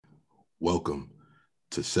Welcome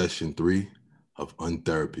to session 3 of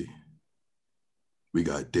Untherapy. We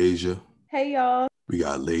got Deja. Hey, y'all. We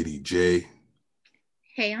got Lady J.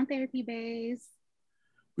 Hey, on Therapy Bays.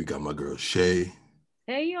 We got my girl Shay.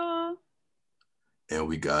 Hey, y'all. And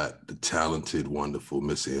we got the talented, wonderful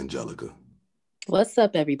Miss Angelica. What's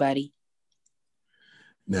up, everybody?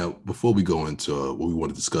 Now, before we go into what we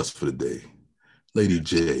want to discuss for the day, Lady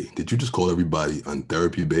J, did you just call everybody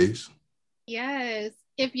Untherapy Bays? Yes.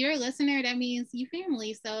 If you're a listener, that means you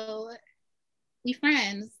family. So we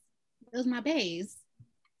friends. Those my bays.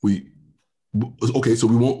 Okay, so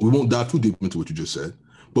we won't dive too deep into what you just said.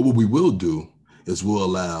 But what we will do is we'll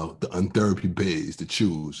allow the Untherapy Bays to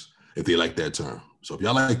choose if they like that term. So if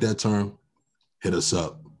y'all like that term, hit us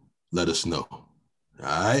up. Let us know. All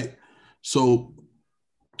right. So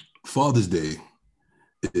Father's Day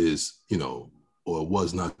is, or it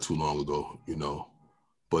was not too long ago,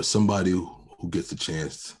 but somebody who gets a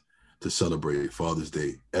chance to celebrate Father's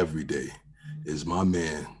Day every day is my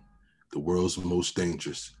man, the world's most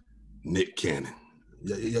dangerous, Nick Cannon.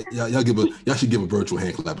 Y'all should give a virtual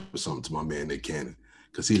hand clap or something to my man, Nick Cannon,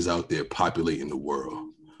 because he's out there populating the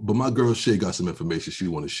world. But my girl Shay got some information she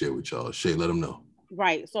want to share with y'all. Shay, let them know.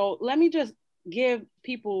 Right. So let me just give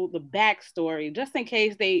people the backstory, just in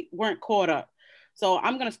case they weren't caught up. So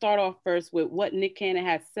I'm going to start off first with what Nick Cannon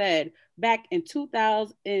had said back in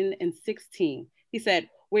 2016. He said,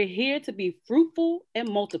 "We're here to be fruitful and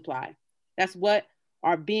multiply. That's what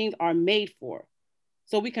our beings are made for.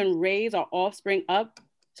 So we can raise our offspring up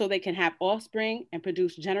so they can have offspring and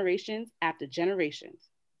produce generations after generations."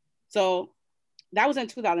 So that was in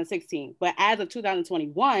 2016. But as of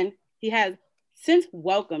 2021, he has since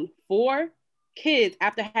welcomed 4 kids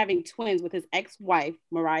after having twins with his ex-wife,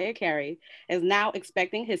 Mariah Carey, is now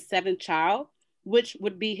expecting his 7th child, which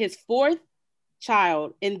would be his 4th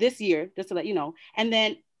child in this year, just to let you know. And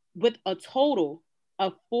then with a total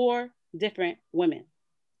of 4 different women.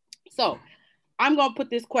 So I'm going to put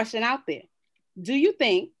this question out there. Do you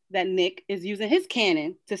think that Nick is using his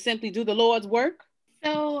canon to simply do the Lord's work?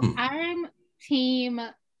 So I'm team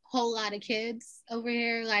whole lot of kids over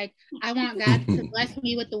here. Like, I want God to bless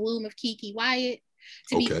me with the womb of Kiki Wyatt,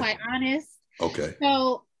 to be quite honest. Okay.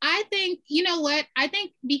 So I think, you know what? I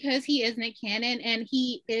think because he is Nick Cannon and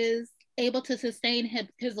he is able to sustain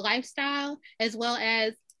his lifestyle as well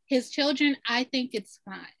as his children, I think it's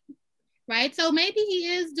fine. Right? So maybe he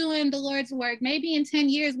is doing the Lord's work. Maybe in 10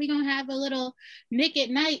 years, we're going to have a little Nick at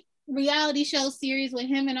Night reality show series with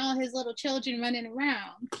him and all his little children running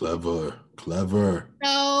around. Clever.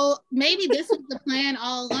 So maybe this was the plan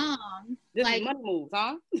all along. This is money moves,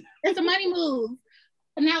 huh? It's a money move.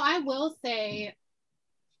 Now, I will say,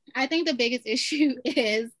 I think the biggest issue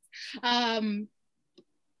is, does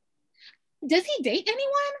he date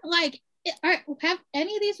anyone? Like, have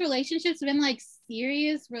any of these relationships been like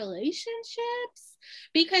serious relationships?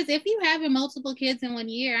 Because if you have multiple kids in 1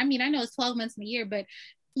 year, I mean, I know it's 12 months in a year, but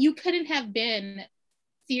you couldn't have been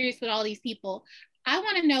serious with all these people. I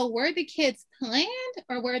want to know, were the kids planned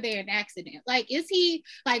or were they an accident? Like, is he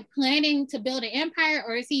like planning to build an empire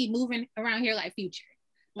or is he moving around here like Future?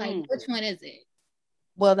 Like, which one is it?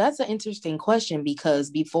 Well, that's an interesting question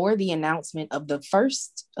because before the announcement of the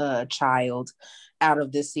first child out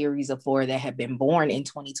of this series of 4 that had been born in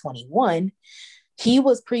 2021, he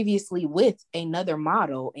was previously with another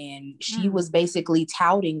model and she was basically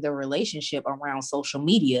touting the relationship around social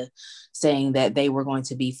media, saying that they were going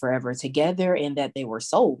to be forever together and that they were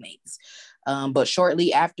soulmates. But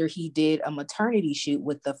shortly after he did a maternity shoot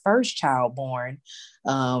with the first child born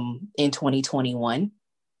in 2021,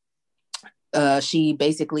 she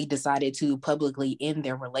basically decided to publicly end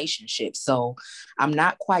their relationship. So I'm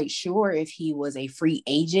not quite sure if he was a free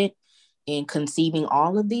agent in conceiving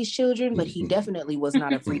all of these children, but he definitely was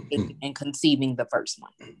not a free agent in conceiving the first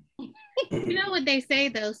one. You know what they say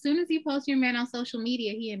though, as soon as you post your man on social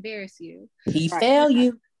media, he embarrass you. He fail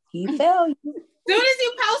you. As soon as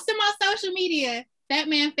you post him on social media, that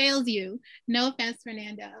man fails you. No offense,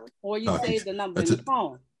 Fernando. Or you save the number in the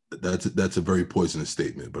phone. That's a very poisonous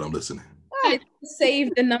statement, but I'm listening.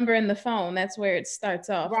 Save the number in the phone. That's where it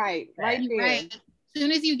starts off. Right there. Right. As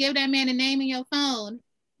soon as you give that man a name in your phone,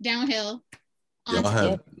 downhill.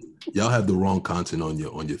 Y'all have the wrong content on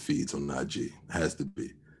your feeds on IG. It has to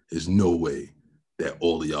be. There's no way that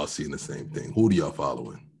all of y'all seeing the same thing. Who do y'all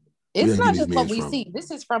following? It's not just what we see. This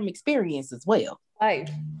is from experience as well. Life.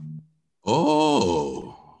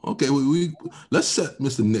 Oh, okay. We let's set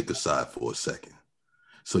Mr. Nick aside for a second.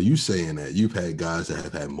 So you saying that you've had guys that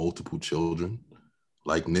have had multiple children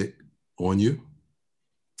like Nick on you?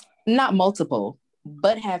 Not multiple,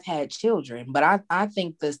 but have had children. But I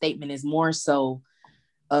think the statement is more so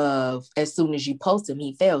of as soon as you post him,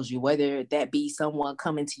 he fails you, whether that be someone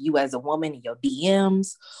coming to you as a woman in your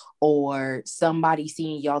DMs or somebody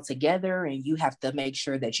seeing y'all together and you have to make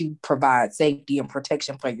sure that you provide safety and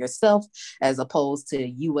protection for yourself as opposed to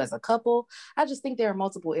you as a couple. I just think there are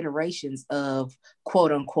multiple iterations of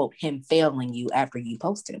quote unquote him failing you after you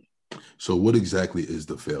post him. So what exactly is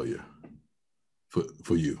the failure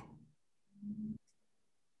for you?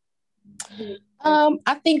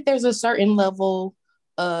 I think there's a certain level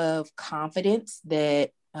of confidence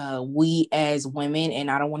that we as women,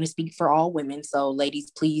 and I don't want to speak for all women, so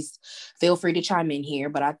ladies, please feel free to chime in here,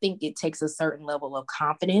 but I think it takes a certain level of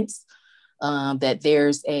confidence that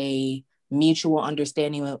there's a mutual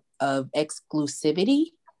understanding of exclusivity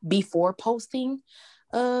before posting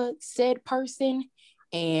said person.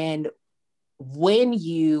 And when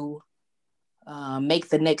you make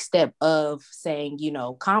the next step of saying, you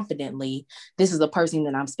know, confidently, this is the person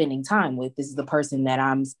that I'm spending time with, this is the person that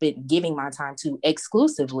I'm giving my time to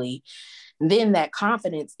exclusively, then that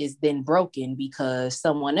confidence is then broken because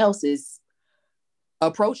someone else is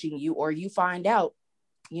approaching you, or you find out,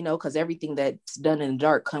 you know, because everything that's done in the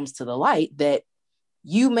dark comes to the light, that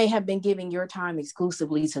you may have been giving your time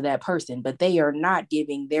exclusively to that person, but they are not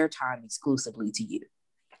giving their time exclusively to you.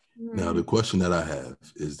 Now, the question that I have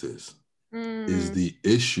is this. Is the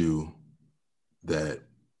issue that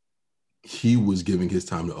he was giving his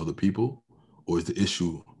time to other people, or is the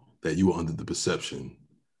issue that you were under the perception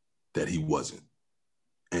that he wasn't?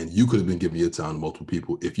 And you could have been giving your time to multiple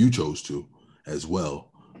people if you chose to as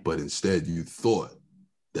well, but instead you thought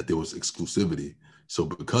that there was exclusivity. So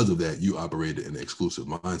because of that, you operated in an exclusive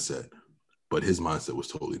mindset, but his mindset was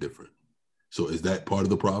totally different. So is that part of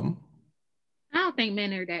the problem? I don't think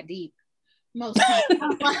men are that deep. Most times.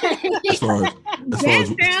 as far as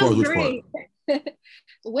which great. Part?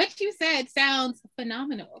 What you said sounds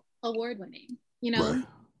phenomenal, award winning. You know, right.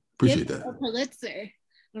 Appreciate that. A Pulitzer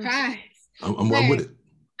Prize. I'm with it.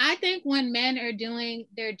 I think when men are doing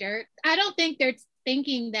their dirt, I don't think they're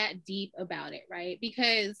thinking that deep about it, right?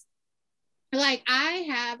 Because like I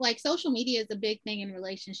have like social media is a big thing in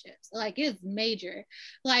relationships. Like it's major.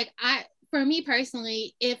 Like for me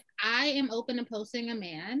personally, if I am open to posting a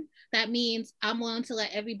man, that means I'm willing to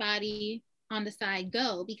let everybody on the side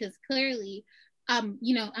go, because clearly,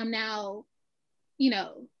 you know, I'm now, you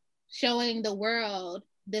know, showing the world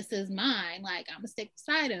this is mine. Like I'm gonna stick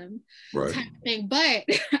beside him, right? Type of thing. But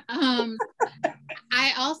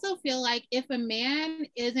I also feel like if a man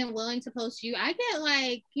isn't willing to post you, I get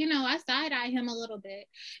like, you know, I side eye him a little bit.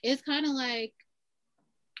 It's kind of like,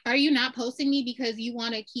 are you not posting me because you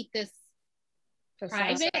want to keep this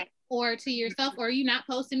private or to yourself, or are you not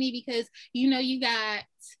posting me because you know you got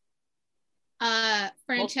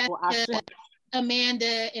Francesca,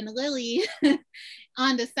 Amanda, and Lily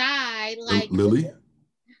on the side? Like Lily?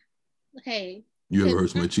 Hey. You ever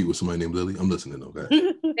heard somebody cheat with somebody named Lily? I'm listening, okay?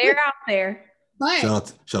 They're out there. But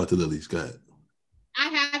shout out to Lily's. Go ahead. I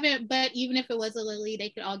haven't, but even if it was a Lily, they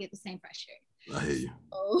could all get the same pressure. I hear you.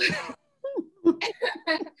 Oh.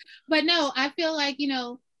 But no, I feel like, you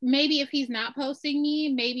know, maybe if he's not posting me,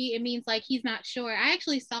 maybe it means like he's not sure. I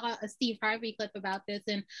actually saw a Steve Harvey clip about this,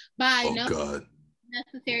 and by no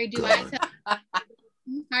necessary do I tell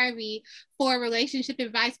Steve Harvey for relationship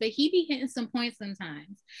advice, but he be hitting some points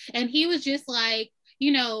sometimes. And he was just like,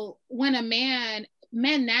 you know, when men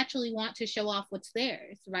naturally want to show off what's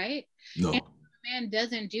theirs, right? No. And if a man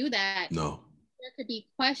doesn't do that, no. There could be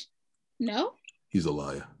questions. No? He's a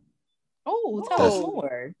liar. Oh, tell us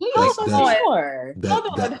more.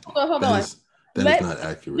 Hold on. That is not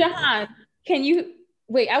accurate. Jahan, can you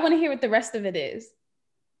wait? I want to hear what the rest of it is.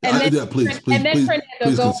 And please Fernando,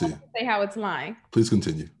 go continue. Say how it's lying. Please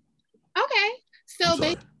continue. Okay. So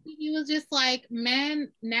basically he was just like,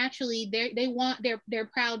 men naturally they're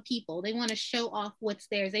proud people. They want to show off what's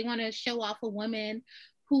theirs. They want to show off a woman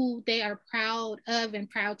who they are proud of and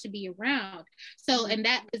proud to be around. So, and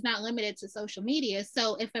that is not limited to social media.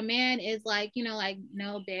 So if a man is like, you know, like,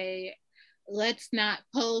 no, babe, let's not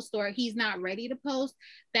post, or he's not ready to post,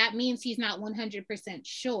 that means he's not 100%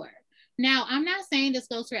 sure. Now, I'm not saying this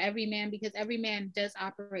goes for every man, because every man does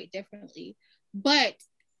operate differently. But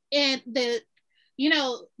in the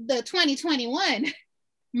 2021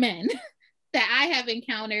 men that I have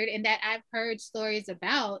encountered and that I've heard stories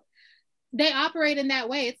about, they operate in that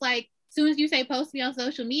way. It's like, as soon as you say post me on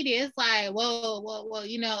social media, it's like, whoa,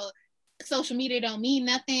 you know, social media don't mean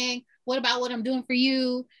nothing. What about what I'm doing for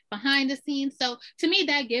you behind the scenes? So to me,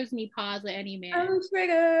 that gives me pause with any man. I'm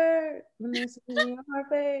triggered when they see me on my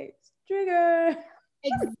face. Triggered.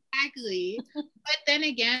 Exactly. But then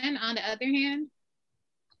again, on the other hand,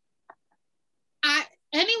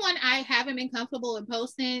 anyone I haven't been comfortable with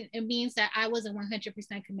posting, it means that I wasn't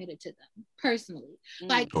 100% committed to them personally.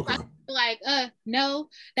 Like, okay. No,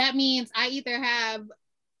 that means I either have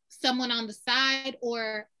someone on the side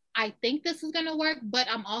or I think this is going to work, but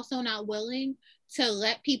I'm also not willing to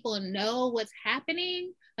let people know what's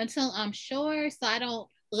happening until I'm sure, so I don't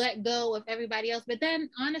let go of everybody else. But then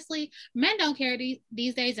honestly, men don't care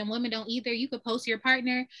these days, and women don't either. You could post your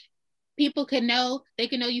partner, people could know, they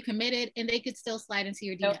could know you committed, and they could still slide into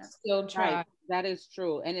your DMs. Still try. Right. That is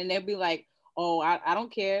true. And then they'll be like, oh, I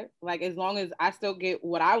don't care. Like, as long as I still get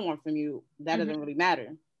what I want from you, that doesn't really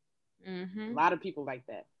matter. A lot of people like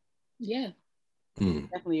that. Yeah.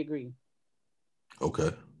 Definitely agree.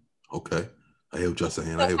 Okay. I hear what you're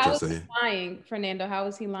saying. So how is he lying, Fernando? How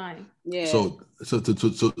is he lying? Yeah. So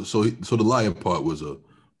the lying part was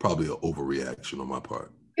probably an overreaction on my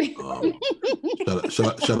part.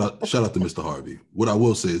 Shout out to Mr. Harvey. What I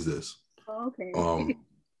will say is this. Okay.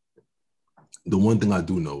 The one thing I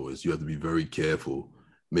do know is you have to be very careful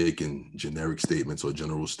making generic statements or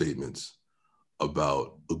general statements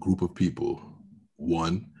about a group of people,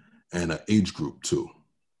 one, and an age group, two.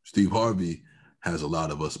 Steve Harvey has a lot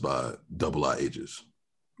of us by double our ages,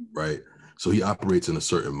 right? So he operates in a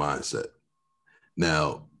certain mindset.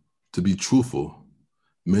 Now, to be truthful,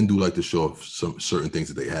 men do like to show off some certain things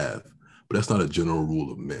that they have, but that's not a general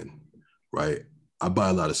rule of men, right? I buy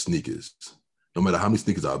a lot of sneakers. No matter how many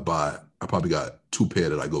sneakers I buy, I probably got 2 pair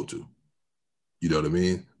that I go to. You know what I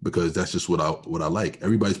mean? Because that's just what I like.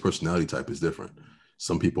 Everybody's personality type is different.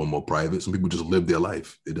 Some people are more private. Some people just live their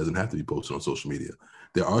life. It doesn't have to be posted on social media.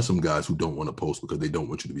 There are some guys who don't want to post because they don't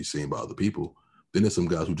want you to be seen by other people. Then there's some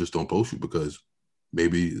guys who just don't post you because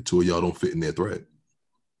maybe the two of y'all don't fit in their thread.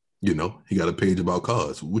 You know, he got a page about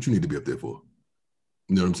cars. What you need to be up there for?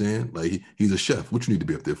 You know what I'm saying? Like, he's a chef. What you need to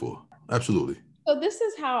be up there for? Absolutely. So this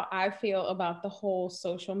is how I feel about the whole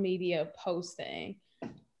social media posting.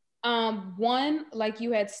 One, like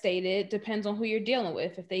you had stated, depends on who you're dealing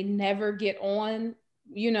with. If they never get on,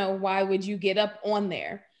 you know, why would you get up on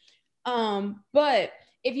there? But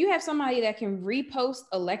if you have somebody that can repost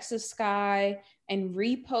Alexis Sky and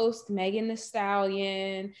repost Megan Thee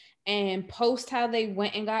Stallion and post how they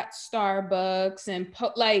went and got Starbucks and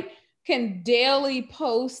can daily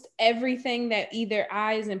post everything that either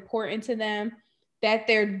is important to them that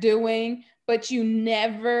they're doing, but you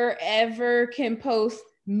never ever can post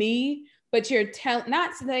me, but you're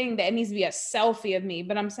not saying that it needs to be a selfie of me,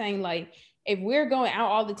 but I'm saying, like, if we're going out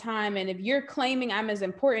all the time and if you're claiming I'm as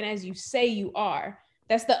important as you say you are,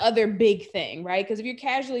 that's the other big thing, right? Because if you're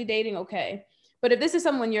casually dating, okay. But if this is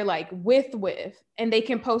someone you're like with, and they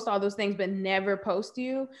can post all those things but never post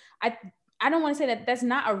you, I don't want to say that that's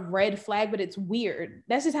not a red flag, but it's weird.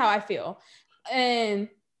 That's just how I feel. And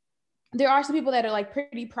there are some people that are like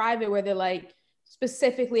pretty private where they're like,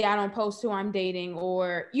 specifically, I don't post who I'm dating,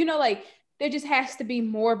 or, you know, like, there just has to be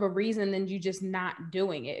more of a reason than you just not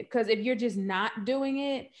doing it. Because if you're just not doing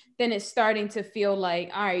it, then it's starting to feel like,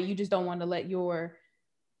 all right, you just don't want to let your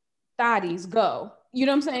thotties go. You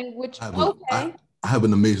know what I'm saying? Which, I have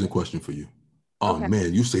an amazing question for you. Oh, okay.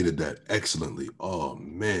 Man, you stated that excellently. Oh,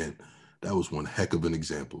 man, that was one heck of an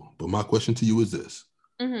example. But my question to you is this.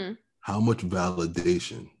 Mm-hmm. How much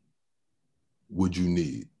validation would you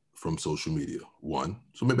need from social media? One.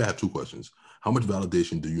 So maybe I have two questions. How much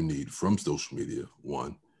validation do you need from social media?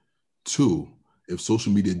 One. Two, if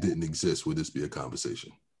social media didn't exist, would this be a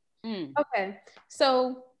conversation? Okay.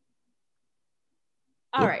 So,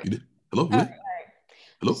 all right. Hello? All right.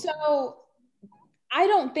 Hello? So I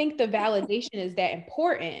don't think the validation is that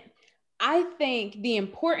important. I think the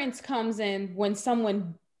importance comes in when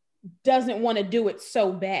someone doesn't want to do it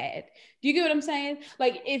so bad. Do you get what I'm saying?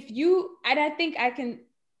 Like, if you, and I think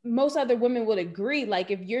most other women would agree,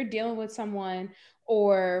 like, if you're dealing with someone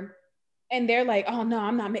and they're like, oh no,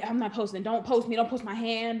 I'm not posting, don't post me, don't post my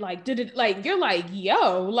hand, like, like, you're like,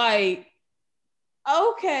 yo, like,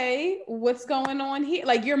 okay, what's going on here?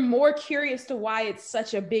 Like, you're more curious to why it's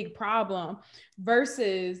such a big problem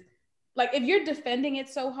versus, like, if you're defending it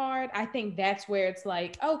so hard, I think that's where it's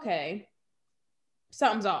like, okay,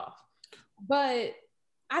 something's off. But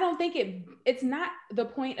I don't think it's not the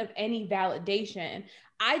point of any validation.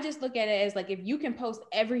 I just look at it as, like, if you can post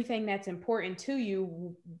everything that's important to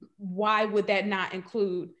you, why would that not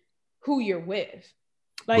include who you're with?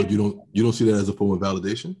 Like, but you don't see that as a form of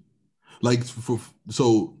validation? Like,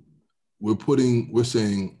 so we're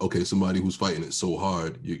saying, okay, somebody who's fighting it so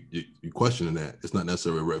hard, you questioning that. It's not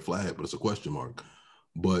necessarily a red flag, but it's a question mark.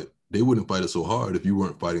 But they wouldn't fight it so hard if you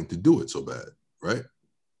weren't fighting to do it so bad, right?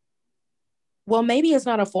 Well, maybe it's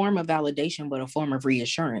not a form of validation, but a form of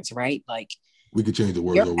reassurance, right? Like, we could change the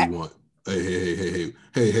words all we want. Hey.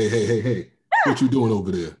 What you doing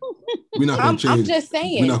over there? We're not going to change. I'm just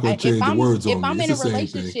saying. We're not going to change the words on me. If I'm in a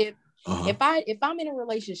relationship, uh-huh. if I'm in a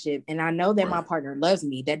relationship and I know that my partner loves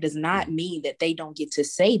me, that does not mean that they don't get to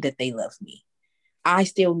say that they love me. I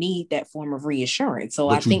still need that form of reassurance. So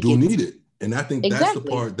but I think you do need it. And I think that's the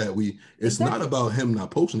exactly. part that it's not about him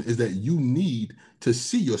not posting, is that you need to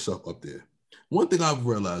see yourself up there. One thing I've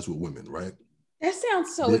realized with women, right? That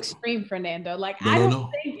sounds so extreme, Fernando. Like, no.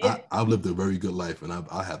 I've lived a very good life, and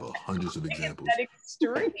I have hundreds of examples. That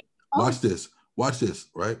extreme. Watch this,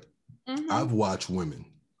 right? Mm-hmm. I've watched women,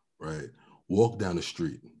 right, walk down the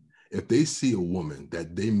street. If they see a woman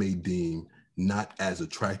that they may deem not as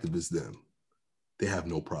attractive as them, they have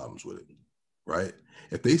no problems with it, right?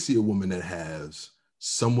 If they see a woman that has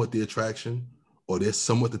somewhat the attraction, or they're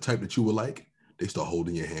somewhat the type that you would like, they start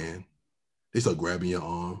holding your hand. They start grabbing your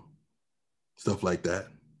arm, stuff like that.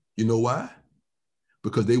 You know why?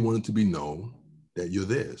 Because they want it to be known that you're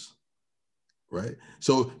theirs, right?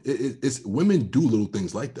 So it's women do little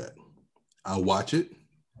things like that. I watch it.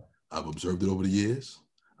 I've observed it over the years.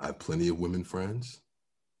 I have plenty of women friends,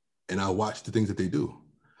 and I watch the things that they do.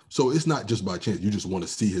 So it's not just by chance. You just want to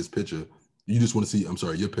see his picture. You just want to see,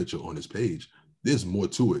 your picture on his page. There's more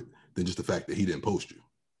to it than just the fact that he didn't post you.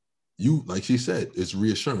 You, like she said, it's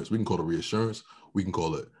reassurance. We can call it reassurance. We can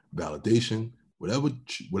call it validation.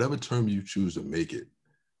 Whatever term you choose to make it,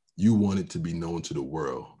 you want it to be known to the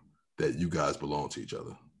world that you guys belong to each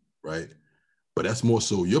other, right? But that's more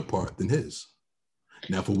so your part than his.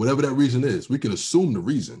 Now, for whatever that reason is, we can assume the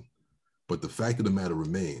reason, but the fact of the matter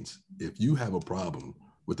remains, if you have a problem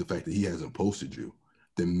with the fact that he hasn't posted you,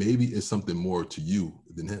 then maybe it's something more to you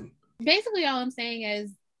than him. Basically, all I'm saying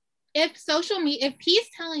is, if he's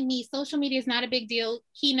telling me social media is not a big deal,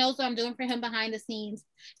 he knows what I'm doing for him behind the scenes,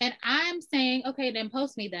 and I'm saying, okay, then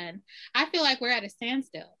post me then. I feel like we're at a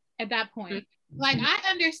standstill at that point. Mm-hmm. Like,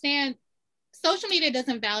 I understand social media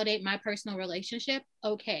doesn't validate my personal relationship,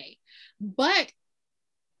 okay, but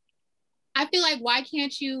I feel like, why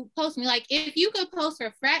can't you post me? Like, if you could post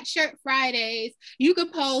for Frat Shirt Fridays, you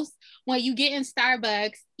could post when you get in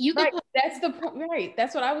Starbucks. You could post. That's the point. Right.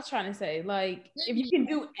 That's what I was trying to say. Like, if you can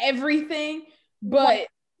do everything, but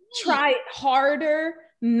try harder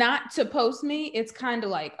not to post me, it's kind of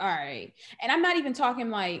like, all right. And I'm not even talking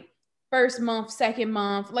like first month, second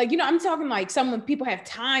month. Like, I'm talking like people have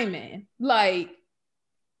time in. Like,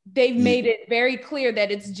 they've made it very clear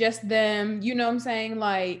that it's just them. You know what I'm saying?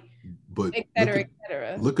 Like, but et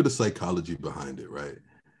cetera. Look at the psychology behind it, right?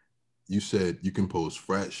 You said you can post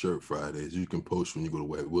Frat Shirt Fridays. You can post when you go to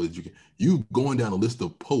Wet Woods. You going down a list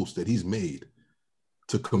of posts that he's made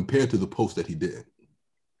to compare to the post that he did.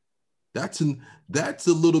 That's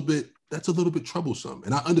a little bit troublesome.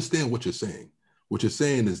 And I understand what you're saying. What you're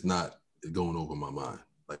saying is not going over my mind.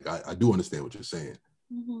 Like, I do understand what you're saying.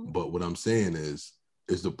 Mm-hmm. But what I'm saying is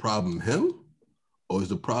the problem him, or is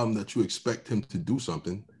the problem that you expect him to do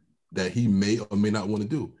something that he may or may not want to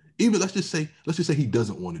do? Even let's just say he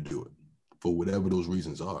doesn't want to do it for whatever those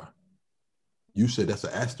reasons are. You said that's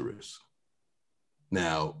an asterisk.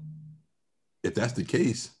 Now, if that's the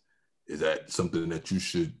case, is that something that you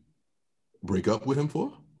should break up with him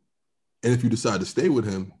for? And if you decide to stay with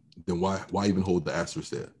him, then why even hold the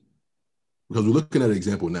asterisk there? Because we're looking at an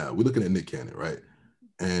example now. We're looking at Nick Cannon, right?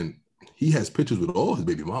 And he has pictures with all his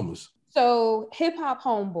baby mamas. So, hip hop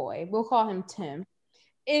homeboy, we'll call him Tim.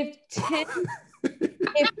 If Tim,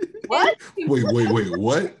 what? Wait,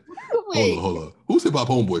 what? Wait. Hold on. Who's hip hop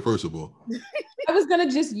homeboy, first of all? I was gonna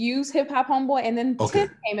just use hip hop homeboy, and then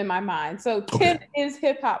Tim came in my mind. So Tim is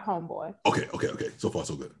hip hop homeboy. Okay. So far,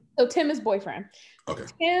 so good. So Tim is boyfriend. Okay.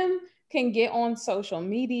 Tim can get on social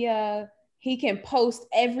media. He can post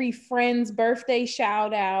every friend's birthday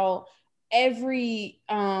shout out, every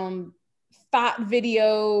thought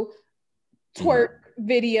video, twerk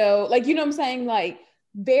video. Like, you know what I'm saying? Like,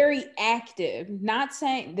 very active. Not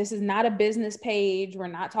saying this is not a business page. We're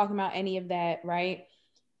not talking about any of that, right?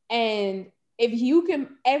 And if you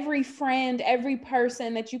can, every friend, every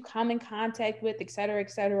person that you come in contact with, et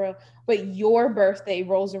cetera, but your birthday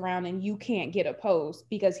rolls around and you can't get a post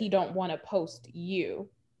because he don't want to post you.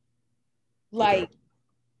 Like,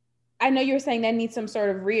 I know you're saying that needs some sort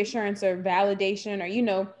of reassurance or validation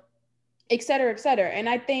or, et cetera. And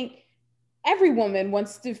I think every woman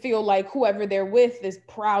wants to feel like whoever they're with is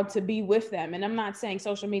proud to be with them. And I'm not saying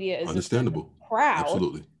social media is understandable. Proud.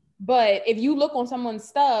 Absolutely. But if you look on someone's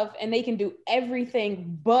stuff and they can do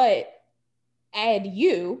everything but add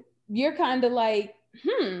you, you're kind of like,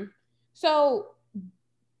 So,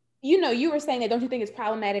 you were saying that, don't you think it's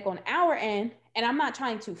problematic on our end? And I'm not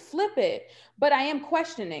trying to flip it, but I am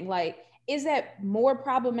questioning, like, is that more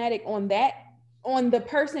problematic on the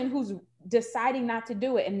person who's deciding not to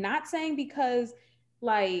do it, and not saying because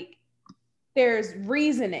like there's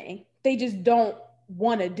reasoning, they just don't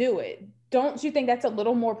want to do it. Don't you think that's a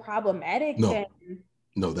little more problematic than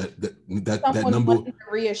that number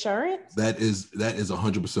reassurance? That is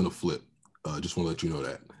 100% a flip. Just want to let you know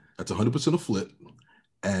that that's 100% a flip,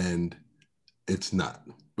 and it's not,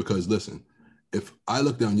 because listen, if I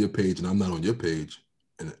look down your page and I'm not on your page,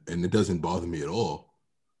 and it doesn't bother me at all,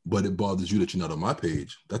 but it bothers you that you're not on my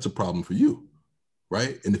page, that's a problem for you,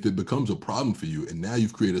 right? And if it becomes a problem for you, and now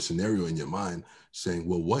you've created a scenario in your mind saying,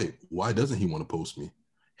 well, wait, why doesn't he want to post me?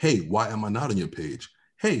 Hey, why am I not on your page?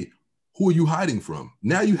 Hey, who are you hiding from?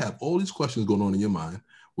 Now you have all these questions going on in your mind,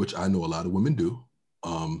 which I know a lot of women do.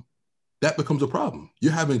 That becomes a problem.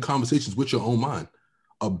 You're having conversations with your own mind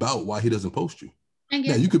about why he doesn't post you.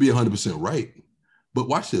 Now, you could be 100% right, but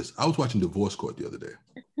watch this. I was watching Divorce Court the other day.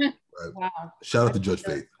 Right? Wow. Shout out to Judge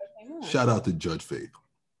Faith. Shout out to Judge Faith.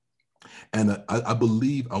 And I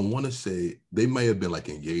believe, I want to say they may have been like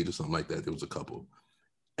engaged or something like that. There was a couple.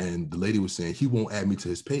 And the lady was saying, he won't add me to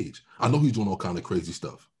his page. I know he's doing all kind of crazy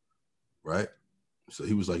stuff, right? So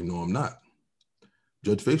he was like, no, I'm not.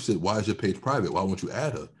 Judge Faith said, why is your page private? Why won't you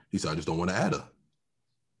add her? He said, I just don't want to add her.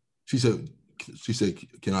 She said,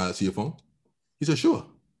 can I see your phone? He said, sure.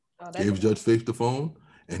 Gave Judge Faith the phone,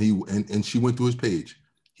 and she went through his page.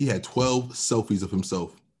 He had 12 selfies of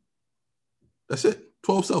himself. That's it.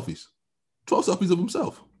 12 selfies. 12 selfies of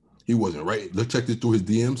himself. He wasn't right. Checked it through his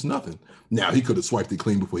DMs, nothing. Now, he could have swiped it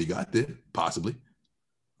clean before he got there, possibly.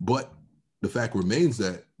 But the fact remains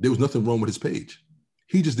that there was nothing wrong with his page.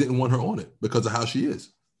 He just didn't want her on it because of how she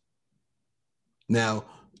is. Now,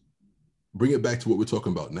 bring it back to what we're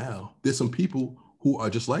talking about now. There's some people who are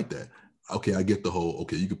just like that. Okay, I get the whole,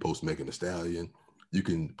 okay, you can post Megan Thee Stallion. You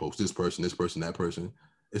can post this person, that person.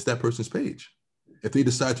 It's that person's page. If they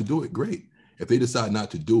decide to do it, great. If they decide not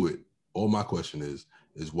to do it, all my question is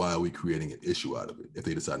why are we creating an issue out of it if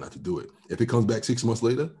they decide not to do it? If it comes back 6 months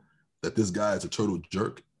later that this guy is a total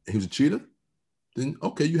jerk and he was a cheater, then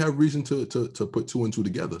okay, you have reason to put two and two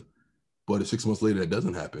together. But if 6 months later that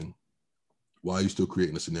doesn't happen, why are you still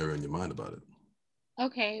creating a scenario in your mind about it?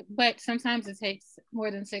 Okay, but sometimes it takes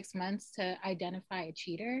more than 6 months to identify a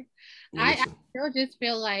cheater. Well, I still just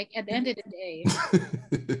feel like at the end of the day,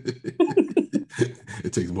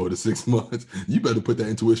 it takes more than 6 months. You better put that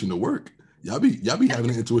intuition to work. Y'all be having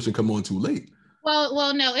the intuition come on too late.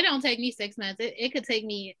 Well, no, it don't take me 6 months. It could take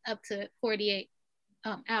me up to 48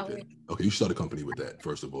 hours. Okay, you should start a company with that,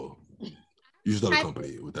 first of all. You should start a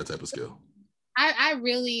company with that type of skill. I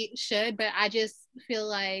really should, but I just feel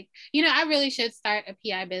like, I really should start a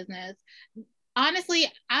PI business.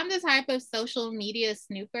 Honestly, I'm the type of social media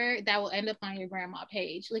snooper that will end up on your grandma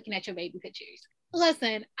page looking at your baby pictures.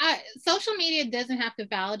 Listen, social media doesn't have to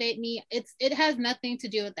validate me. It has nothing to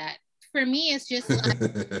do with that. For me, it's just like,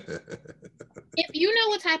 if you know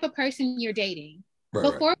what type of person you're dating,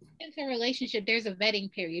 before we get into a relationship, there's a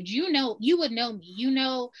vetting period. You would know me. You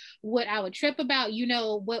know what I would trip about. You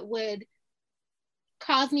know what would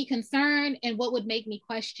cause me concern and what would make me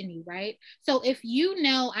question you, right? So if you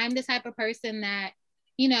know I'm the type of person that,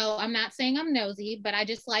 I'm not saying I'm nosy, but I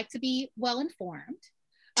just like to be well informed.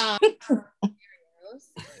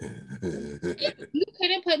 If you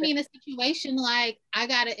couldn't put me in a situation like I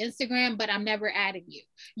got an Instagram, but I'm never adding you.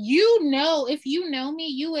 If you know me,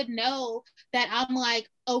 you would know that I'm like,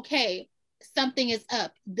 okay, something is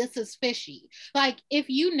up. This is fishy. Like, if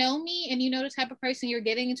you know me and you know the type of person you're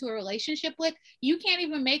getting into a relationship with, you can't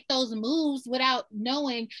even make those moves without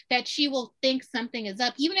knowing that she will think something is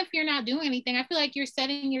up. Even if you're not doing anything, I feel like you're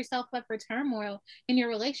setting yourself up for turmoil in your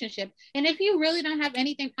relationship. And if you really don't have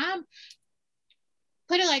anything,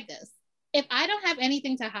 put it like this. If I don't have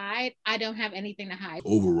anything to hide, I don't have anything to hide.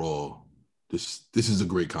 Overall, this is a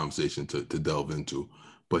great conversation to delve into,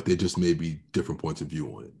 but there just may be different points of view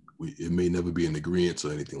on it. It may never be an agreement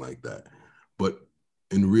or anything like that. But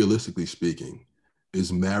realistically speaking,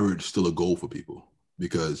 is marriage still a goal for people?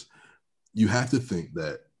 Because you have to think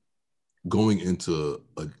that going into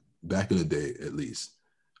back in the day, at least,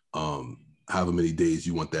 however many days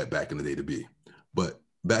you want that back in the day to be. But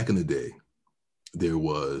back in the day, there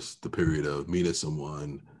was the period of meeting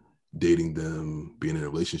someone, dating them, being in a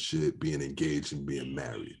relationship, being engaged, and being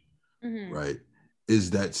married, right?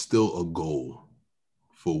 Is that still a goal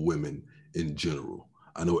for women in general?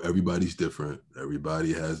 I know everybody's different.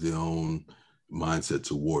 Everybody has their own mindset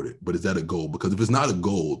toward it, but is that a goal? Because if it's not a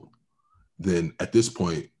goal, then at this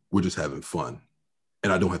point, we're just having fun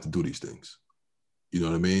and I don't have to do these things. You know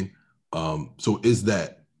what I mean? So is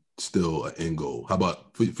that still an end goal? How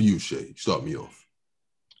about for you, Shay? Start me off.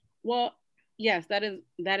 Well, Yes, that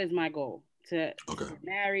is my goal, to Okay. get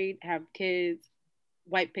married, have kids,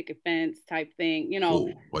 white picket fence type thing.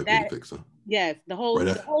 Oh, white picket That, fix, huh? yes, Right the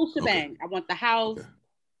at. whole Okay. shebang. I want the house, Okay.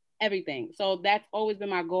 everything. So that's always been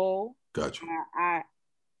my goal. Got you.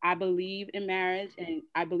 I believe in marriage, and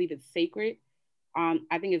I believe it's sacred.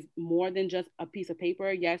 I think it's more than just a piece of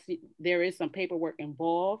paper. Yes, there is some paperwork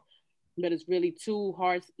involved, but it's really two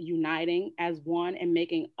hearts uniting as one and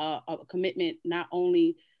making a commitment not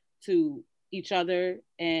only to each other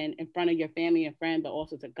and in front of your family and friend, but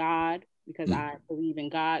also to God, because I believe in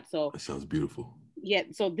God. So That sounds beautiful. yeah,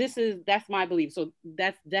 so that's my belief. So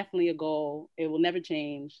that's definitely a goal. It will never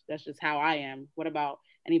change. That's just how I am. What about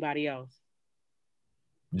anybody else?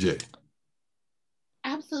 Jay.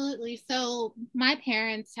 Absolutely. So my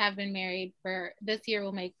parents have been married for this year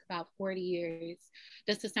will make about 40 years.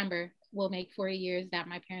 This December will make 40 years that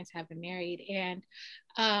my parents have been married. And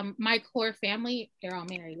my core family, they're all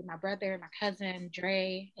married. My brother, my cousin,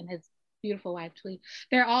 Dre, and his beautiful wife, Tweet.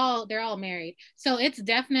 They're all married. So it's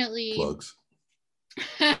definitely Plugs.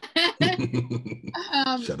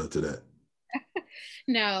 um, Shout out to that.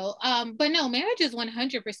 no, but no, marriage is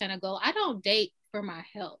 100% a goal. I don't date for my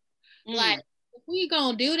health. Like, if we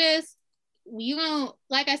gonna do this, you gonna,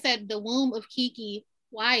 like I said, the womb of Kiki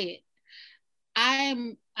Wyatt.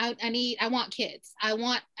 I want kids. I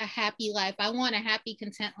want a happy life. I want a happy,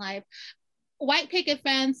 content life. White picket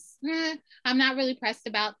fence, I'm not really pressed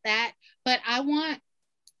about that. But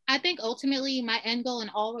I think ultimately my end goal in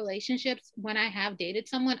all relationships, when I have dated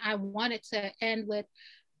someone, I want it to end with,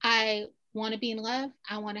 I want to be in love.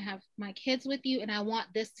 I want to have my kids with you. And I want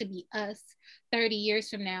this to be us 30 years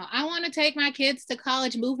from now. I want to take my kids to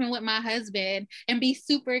college, moving with my husband and be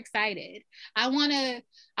super excited. I want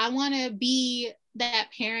to be that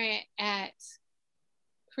parent at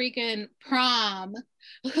freaking prom,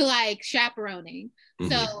 like chaperoning.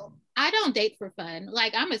 Mm-hmm. So I don't date for fun.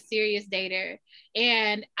 Like, I'm a serious dater.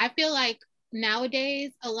 And I feel like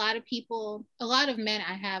nowadays, a lot of men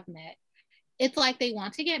I have met, it's like they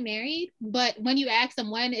want to get married, but when you ask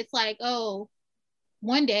them when, it's like, oh,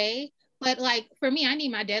 one day. But like for me, I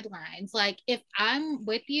need my deadlines. Like, if I'm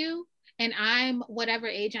with you and I'm whatever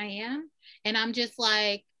age I am, and I'm just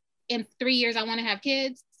like, in 3 years I want to have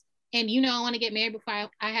kids, and I want to get married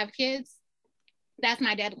before I have kids, that's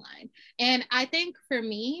my deadline. And I think for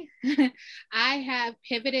me, I have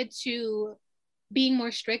pivoted to being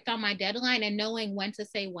more strict on my deadline and knowing when to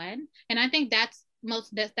say when. And I think that's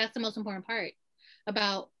the most important part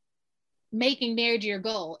about making marriage your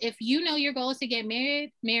goal. If you know your goal is to get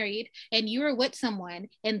married and you're with someone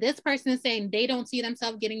and this person is saying they don't see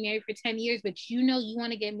themselves getting married for 10 years, but you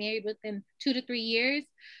want to get married within 2 to 3 years,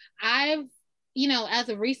 I've as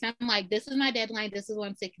of recent, I'm like, this is my deadline. This is what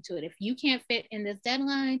I'm sticking to it. If you can't fit in this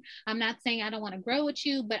deadline, I'm not saying I don't want to grow with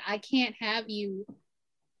you, but I can't have you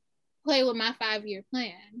play with my 5-year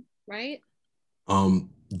plan, right?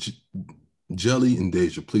 Jelly and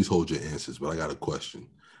Deja, please hold your answers, but I got a question.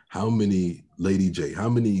 Lady J, how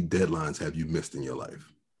many deadlines have you missed in your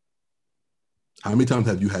life? How many times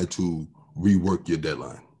have you had to rework your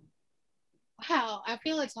deadline? Wow, I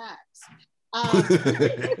feel attacked. Plead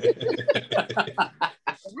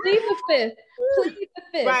the fifth. Plead the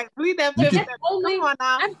fifth. Right, plead that fifth. Come on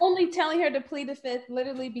now. I'm only telling her to plead the fifth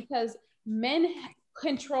literally because men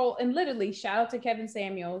control, and literally shout out to Kevin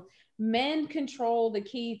Samuels, men control the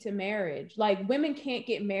key to marriage. Like, women can't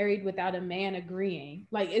get married without a man agreeing.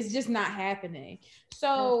 Like, it's just not happening.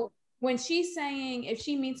 So when she's saying if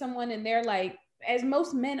she meets someone and they're like, as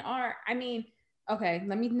most men are, I mean, okay,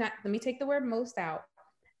 let me take the word most out.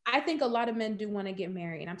 I think a lot of men do want to get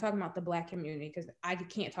married. And I'm talking about the Black community because I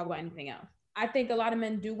can't talk about anything else. I think a lot of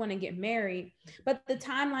men do want to get married, but the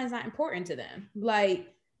timeline's not important to them. Like,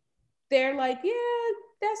 they're like, yeah,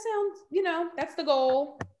 that sounds, that's the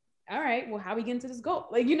goal. All right, well, how we get into this goal?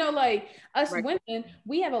 Like, like us women,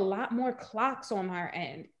 we have a lot more clocks on our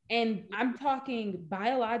end. And I'm talking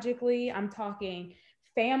biologically, I'm talking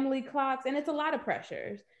family clocks, and it's a lot of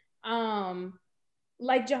pressures.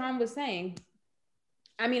 Like John was saying,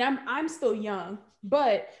 I mean, I'm still young,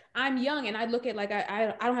 but I'm young and I look at like,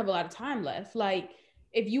 I don't have a lot of time left. Like,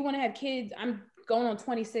 if you want to have kids, I'm going on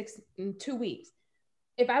 26 in 2 weeks.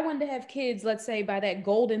 If I wanted to have kids, let's say by that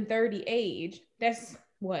golden 30 age, that's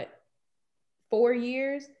what, 4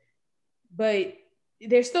 years, but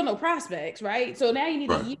there's still no prospects, right? So now you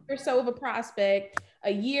need a year or so of a prospect,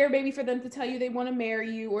 a year maybe for them to tell you they want to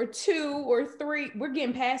marry you, or 2 or 3. We're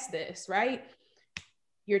getting past this, right?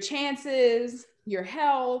 Your chances, your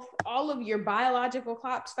health, all of your biological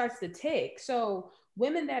clock starts to tick. So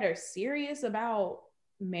women that are serious about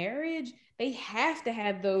marriage, they have to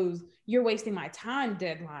have those "you're wasting my time"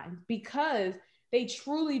 deadlines, because they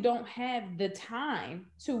truly don't have the time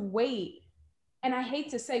to wait. And I hate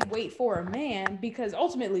to say wait for a man, because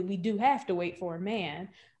ultimately we do have to wait for a man,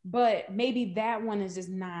 but maybe that one is just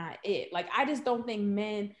not it. Like, I just don't think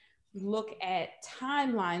men look at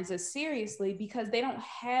timelines as seriously, because they don't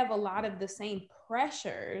have a lot of the same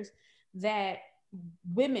pressures that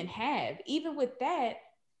women have. Even with that,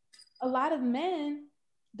 a lot of men,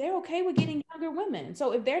 they're okay with getting younger women.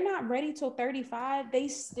 So if they're not ready till 35, they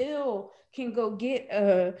still can go get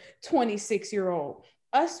a 26-year-old.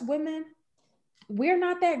 Us women, we're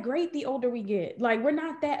not that great the older we get. Like, we're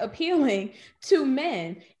not that appealing to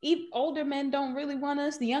men. Even older men don't really want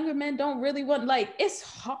us. The younger men don't really want, like, it's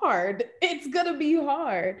hard. It's gonna be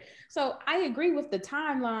hard. So I agree with the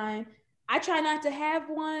timeline. I try not to have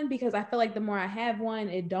one, because I feel like the more I have one,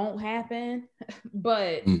 it don't happen.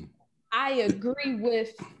 But I agree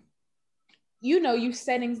with, you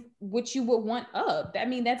setting what you would want up. I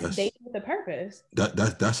mean, that's dating with a purpose.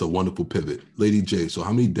 That's a wonderful pivot. Lady J, so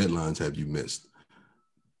how many deadlines have you missed?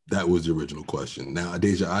 That was the original question. Now,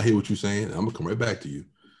 Deja, I hear what you're saying. I'm gonna come right back to you.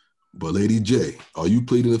 But Lady J, are you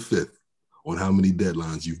pleading the fifth on how many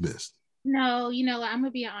deadlines you've missed? No, I'm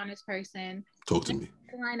gonna be an honest person. Talk to me.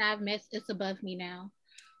 The line I've missed, it's above me now.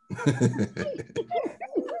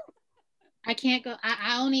 I can't go.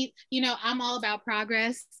 I only, I'm all about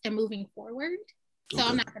progress and moving forward. So okay.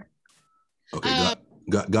 I'm not gonna. Okay,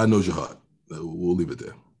 God knows your heart. We'll leave it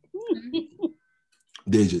there.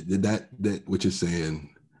 Deja, that what you're saying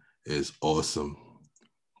is awesome,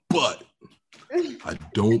 but I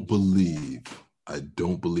don't believe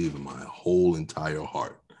in my whole entire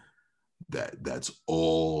heart that that's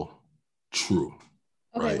all true,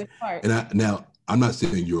 okay, right? And I'm not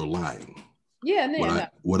saying you're lying. Yeah, no.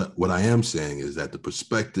 What I am saying is that the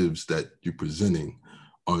perspectives that you're presenting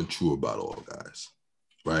aren't true about all guys,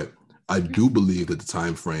 right? I do believe that the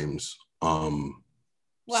time frames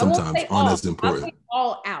sometimes aren't as important. I'll take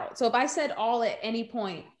all out. So if I said all at any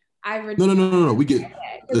point, No. We get.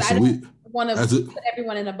 Listen, we want to put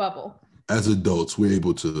everyone in a bubble. As adults, we're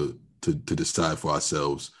able to decide for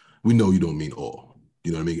ourselves. We know you don't mean all.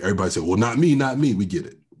 You know what I mean? Everybody say, "Well, not me, not me." We get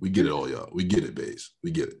it. We get it all, y'all. We get it, babes.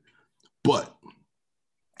 We get it. But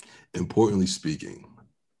importantly speaking,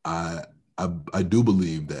 I do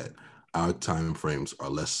believe that our time frames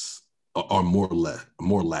are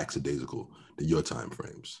more lackadaisical than your time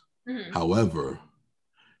frames. Mm-hmm. However,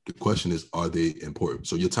 the question is, are they important?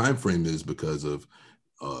 So your time frame is because of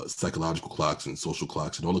psychological clocks and social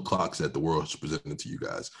clocks and all the clocks that the world has presented to you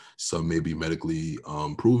guys. Some may be medically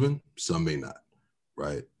proven, some may not,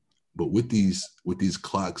 right? But with these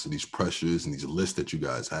clocks and these pressures and these lists that you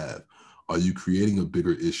guys have, are you creating a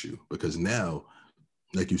bigger issue? Because now,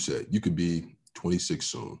 like you said, you could be 26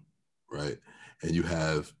 soon, right? And you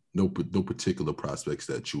have no particular prospects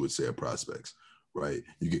that you would say are prospects, right?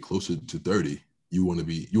 You get closer to 30, you want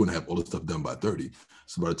to have all the stuff done by 30.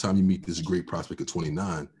 So by the time you meet this great prospect at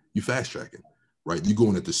 29, you fast tracking, right? You're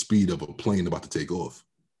going at the speed of a plane about to take off.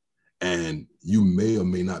 And you may or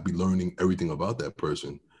may not be learning everything about that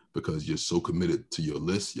person because you're so committed to your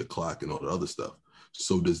list, your clock, and all the other stuff.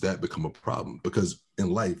 So does that become a problem? Because in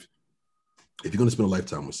life, if you're going to spend a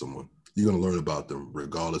lifetime with someone, you're going to learn about them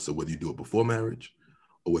regardless of whether you do it before marriage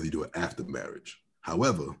or whether you do it after marriage.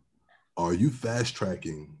 However, are you fast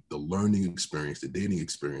tracking the learning experience, the dating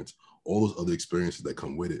experience, all those other experiences that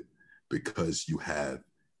come with it because you have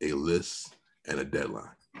a list and a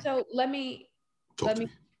deadline? So let me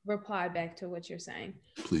reply back to what you're saying.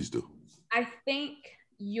 Please do. I think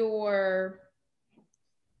your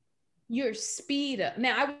speed up.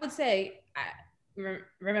 Now, I would say,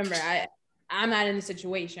 remember, I'm not in a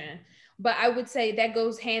situation, but I would say that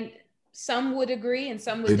goes hand. Some would agree and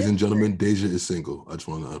some would disagree. Ladies and gentlemen, Deja is single. I just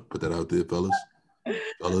want to put that out there, fellas. I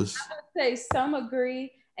would say some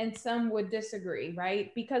agree and some would disagree,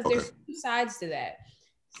 right? Because there's two sides to that.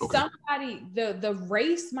 Okay. Somebody, the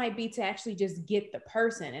race might be to actually just get the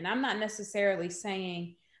person. And I'm not necessarily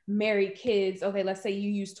saying marry kids. Okay, let's say you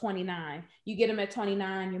use 29. You get them at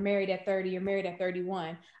 29, you're married at 30, you're married at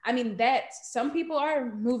 31. I mean, some people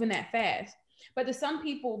are moving that fast. But to some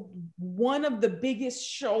people, one of the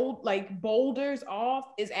biggest boulders off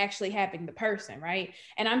is actually having the person, right?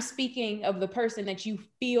 And I'm speaking of the person that you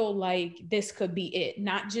feel like this could be it,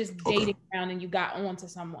 not just dating around and you got onto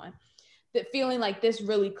someone. That feeling like this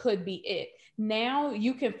really could be it. Now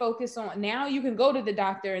you can you can go to the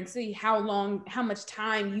doctor and see how much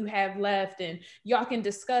time you have left, and y'all can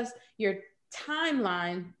discuss your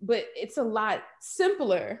timeline, but it's a lot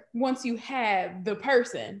simpler once you have the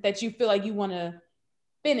person that you feel like you want to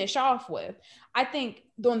finish off with. I think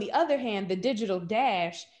on the other hand, the digital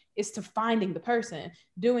dash is to finding the person,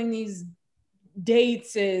 doing these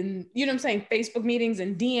dates and, you know what I'm saying, Facebook meetings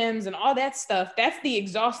and DMs and all that stuff. That's the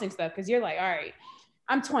exhausting stuff, because you're like, all right,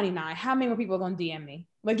 I'm 29. How many more people are going to DM me?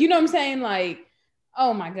 Like, you know what I'm saying? Like,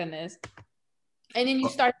 oh my goodness. And then you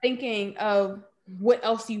start thinking of what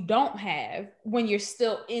else you don't have when you're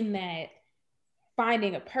still in that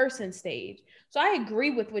finding a person stage. So I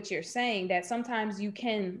agree with what you're saying, that sometimes you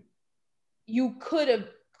could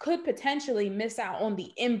potentially miss out on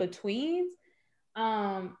the in-betweens.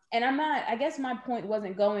 And I guess my point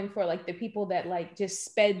wasn't going for like the people that like just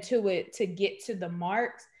sped to it to get to the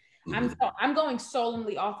marks. Mm-hmm. I'm going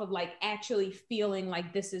solely off of like actually feeling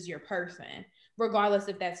like this is your person, regardless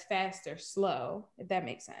if that's fast or slow, if that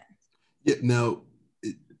makes sense. Yeah. Now,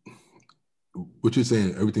 what you're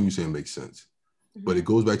saying, everything you're saying makes sense, mm-hmm. but it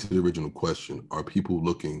goes back to the original question: are people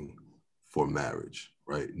looking for marriage,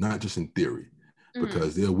 right? Not just in theory.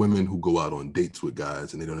 Because there are women who go out on dates with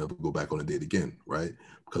guys and they don't ever go back on a date again, right?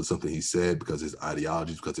 Because of something he said, because his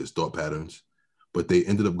ideologies, because his thought patterns, but they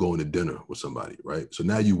ended up going to dinner with somebody, right? So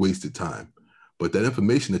now you wasted time. But that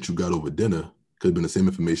information that you got over dinner could have been the same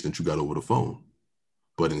information that you got over the phone.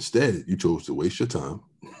 But instead, you chose to waste your time,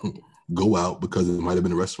 go out because it might have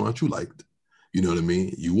been a restaurant you liked. You know what I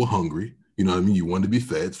mean? You were hungry. You know what I mean? You wanted to be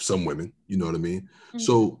fed, some women, you know what I mean? Mm-hmm.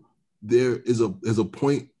 So there is a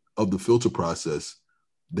point of the filter process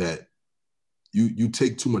that you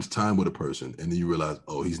take too much time with a person and then you realize,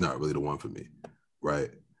 oh, he's not really the one for me,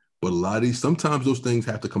 right? But a lot of sometimes those things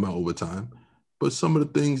have to come out over time. But some of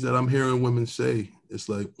the things that I'm hearing women say, it's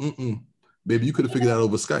like, baby, you could have figured out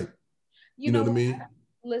over Skype. You know what I mean?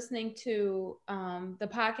 Listening to the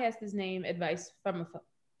podcast is named Advice from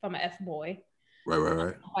a F-Boy.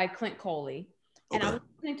 Right. By Clint Coley. And I was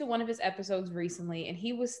listening to one of his episodes recently, and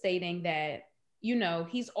he was stating that, you know,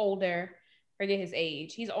 he's older, forget his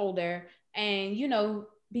age, he's older, and, you know,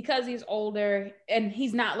 because he's older and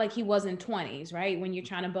he's not like he was in 20s, right? When you're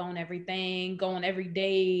trying to bone everything, going every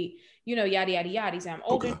day, you know, yada, yada, yada. He said, I'm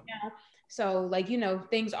older now. So like, you know,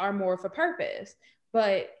 things are more for purpose.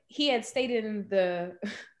 But he had stated in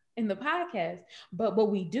the podcast, but what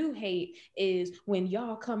we do hate is when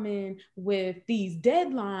y'all come in with these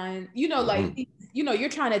deadlines, you know, like, you know, you're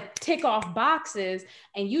trying to tick off boxes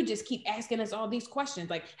and you just keep asking us all these questions.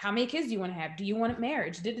 Like, how many kids do you want to have? Do you want a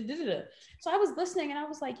marriage? So I was listening and I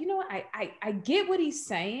was like, you know what? I get what he's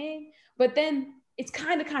saying, but then it's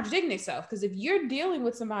kind of contradicting itself. Because if you're dealing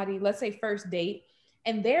with somebody, let's say first date,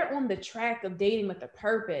 and they're on the track of dating with a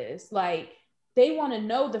purpose, like, they want to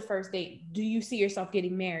know the first date. Do you see yourself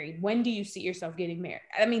getting married? When do you see yourself getting married?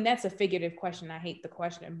 I mean, that's a figurative question. I hate the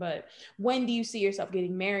question, but when do you see yourself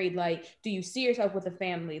getting married? Like, do you see yourself with a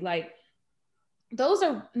family? Like, those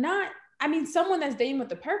are not, I mean, someone that's dating with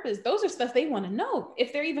a purpose, those are stuff they want to know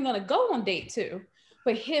if they're even going to go on date 2.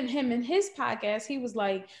 But him in his podcast, he was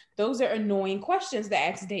like, those are annoying questions to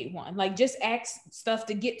ask date 1. Like, just ask stuff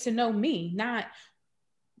to get to know me, not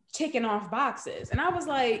ticking off boxes. And I was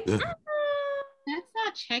like, That's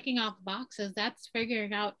not checking off boxes. That's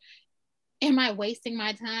figuring out, am I wasting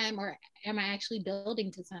my time or am I actually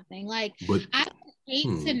building to something? Like, I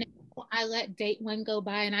hate to know I let date 1 go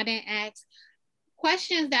by and I didn't ask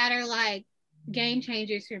questions that are like game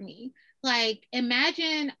changers for me. Like,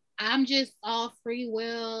 imagine I'm just all free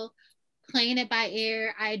will, playing it by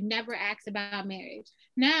ear. I'd never asked about marriage.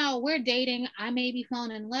 Now we're dating. I may be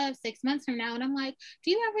falling in love 6 months from now. And I'm like,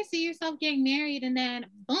 do you ever see yourself getting married? And then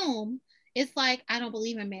boom, it's like, I don't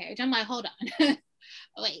believe in marriage. I'm like, hold on.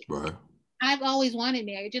 Wait, right. I've always wanted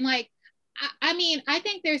marriage. And like, I mean, I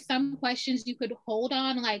think there's some questions you could hold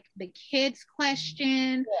on, like the kids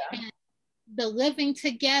question and the living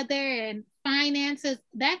together and finances.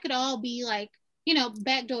 That could all be like, you know,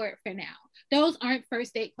 backdoor it for now. Those aren't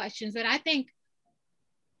first date questions, but I think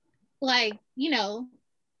like, you know,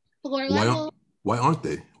 floor level. Why aren't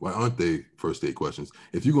they? Why aren't they first date questions?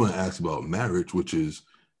 If you're going to ask about marriage, which is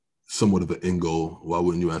somewhat of an end goal, why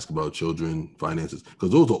wouldn't you ask about children, finances? Because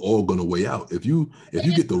those are all going to weigh out. If you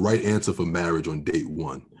get the right answer for marriage on date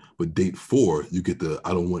 1, but date 4, you get the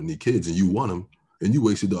I don't want any kids and you want them, and you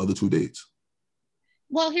wasted the other 2 dates.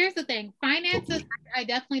 Well, here's the thing. Finances, I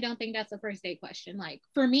definitely don't think that's a first date question. Like,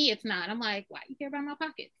 for me, it's not. I'm like, why you care about my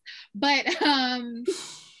pockets? But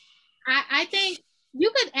I think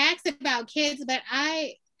you could ask about kids, but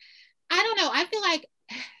I don't know. I feel like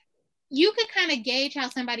you could kind of gauge how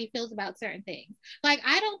somebody feels about certain things. Like,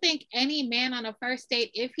 I don't think any man on a first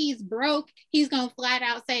date, if he's broke, he's going to flat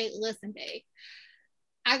out say, listen, babe,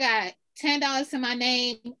 I got $10 to my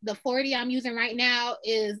name. The 40 I'm using right now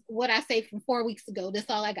is what I saved from 4 weeks ago. That's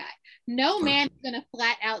all I got. No man is gonna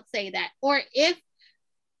flat out say that. Or if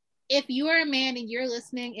you are a man and you're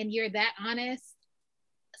listening and you're that honest,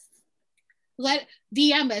 let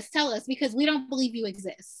DM us, tell us, because we don't believe you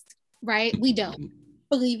exist, right? We don't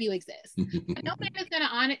believe you exist. No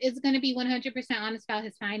man is gonna be 100% honest about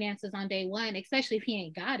his finances on day one, especially if he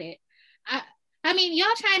ain't got it. I mean, y'all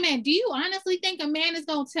chime in. Do you honestly think a man is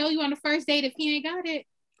gonna tell you on the first date if he ain't got it?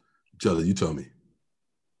 Jelly, you tell me.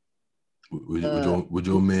 Would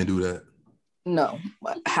your man do that? No.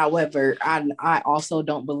 However, I also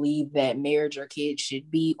don't believe that marriage or kids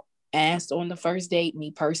should be asked on the first date,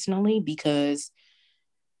 me personally, because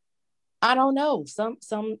I don't know.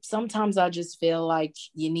 Sometimes I just feel like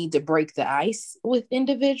you need to break the ice with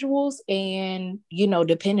individuals, and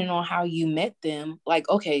depending on how you met them, like,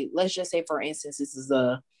 okay, let's just say, for instance, this is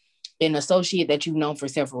an associate that you've known for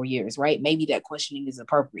several years, right? Maybe that questioning is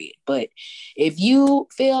appropriate. But if you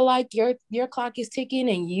feel like your clock is ticking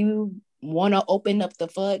and you want to open up the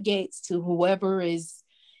floodgates to whoever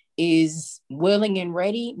is willing and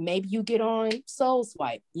ready, maybe you get on Soul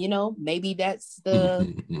Swipe. Maybe that's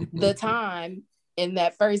the time in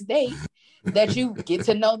that first date that you get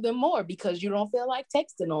to know them more, because you don't feel like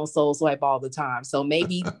texting on Soul Swipe all the time. So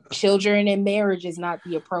maybe children and marriage is not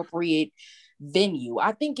the appropriate venue.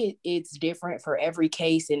 I think it's different for every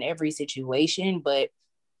case and every situation, but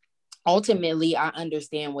ultimately I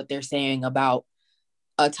understand what they're saying about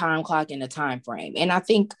a time clock and a time frame. And I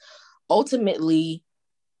think ultimately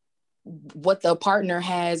what the partner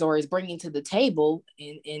has or is bringing to the table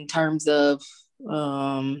in terms of,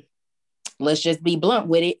 let's just be blunt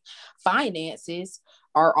with it, finances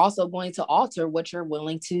are also going to alter what you're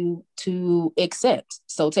willing to accept.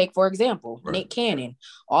 So take, for example, right, Nick Cannon,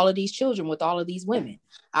 all of these children with all of these women.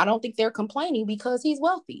 I don't think they're complaining because he's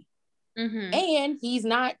wealthy. Mm-hmm. And he's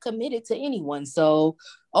not committed to anyone. So,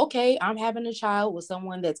 okay, I'm having a child with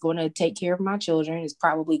someone that's going to take care of my children, is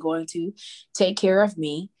probably going to take care of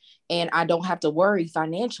me. And I don't have to worry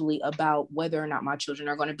financially about whether or not my children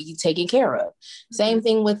are going to be taken care of. Mm-hmm. Same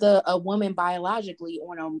thing with a woman biologically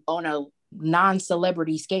on a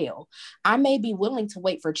non-celebrity scale. I may be willing to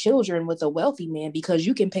wait for children with a wealthy man because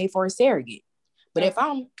you can pay for a surrogate. But if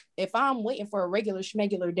I'm waiting for a regular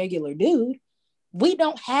schmegular degular dude, we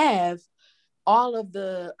don't have all of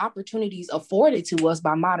the opportunities afforded to us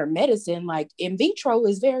by modern medicine. Like, in vitro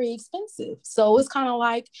is very expensive. So it's kind of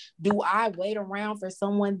like, do I wait around for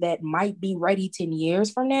someone that might be ready 10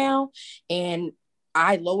 years from now, and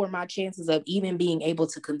I lower my chances of even being able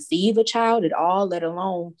to conceive a child at all, let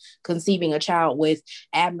alone conceiving a child with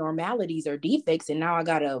abnormalities or defects, and now I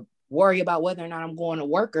got to worry about whether or not I'm going to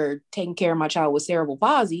work or taking care of my child with cerebral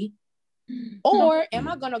palsy? Or am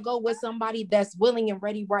I going to go with somebody that's willing and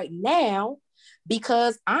ready right now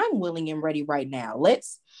because I'm willing and ready right now?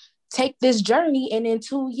 Let's take this journey, and in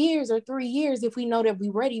 2 years or 3 years, if we know that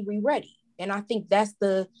we're ready, we're ready. And I think that's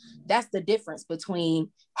the difference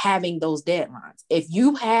between having those deadlines. If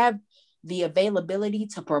you have the availability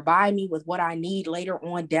to provide me with what I need later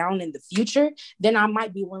on down in the future, then I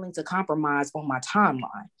might be willing to compromise on my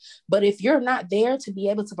timeline. But if you're not there to be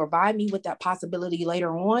able to provide me with that possibility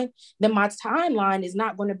later on, then my timeline is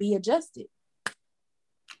not going to be adjusted.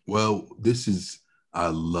 Well, I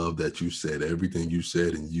love that you said everything you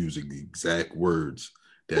said and using the exact words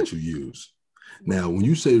that you use. Now, when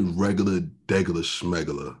you say regular, degular,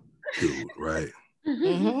 schmegular dude, right?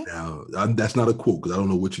 Mm-hmm. Now, that's not a quote because I don't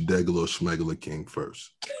know which degular or schmegular came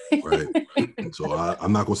first, right? So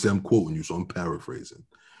I'm not going to say I'm quoting you, so I'm paraphrasing.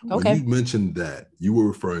 Okay. When you mentioned that, you were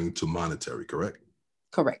referring to monetary, correct?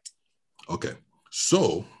 Correct. Okay.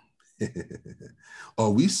 So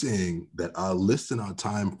are we saying that our list and our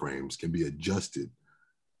time frames can be adjusted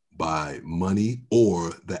by money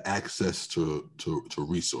or the access to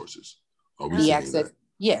resources? Are we saying that?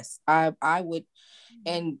 Yes, I would.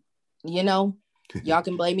 And, y'all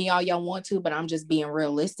can blame me all y'all want to, but I'm just being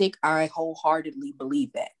realistic. I wholeheartedly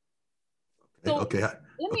believe that. Okay. Can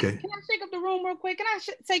I shake up the room real quick? Can I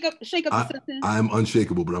shake up the system? I'm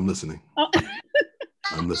unshakable, but I'm listening.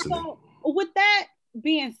 I'm listening. So, with that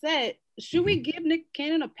being said, should we give Nick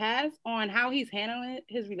Cannon a pass on how he's handling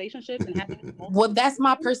his relationships and having? Well, that's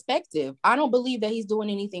my perspective. I don't believe that he's doing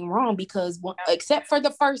anything wrong except for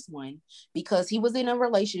the first one, because he was in a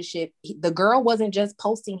relationship. The girl wasn't just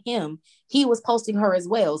posting him. He was posting her as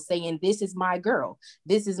well, saying, this is my girl.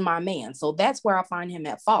 This is my man. So that's where I find him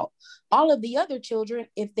at fault. All of the other children,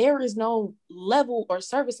 if there is no level or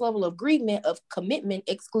service level of agreement of commitment,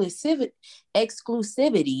 exclusivity,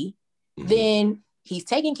 then he's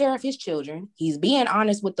taking care of his children. He's being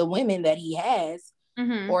honest with the women that he has.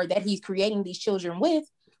 or that he's creating these children with,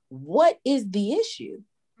 what is the issue?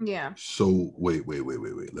 Yeah. So wait.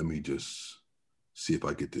 Let me just see if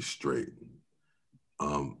I get this straight.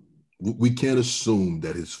 We can't assume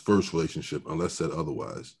that his first relationship, unless said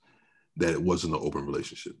otherwise, that it wasn't an open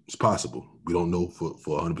relationship. It's possible. We don't know for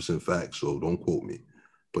 100% fact, so don't quote me.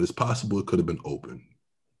 But it's possible it could have been open.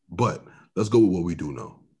 But let's go with what we do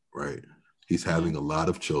know, right? He's having a lot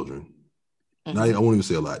of children. Now, I won't even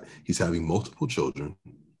say a lot. He's having multiple children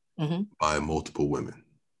by multiple women,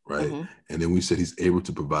 right? And then we said he's able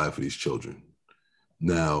to provide for these children.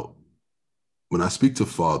 Now, when I speak to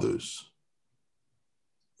fathers,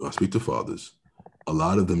 a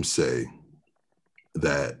lot of them say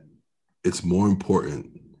that it's more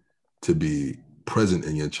important to be present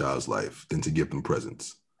in your child's life than to give them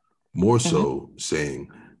presents. More so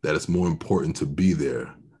saying that it's more important to be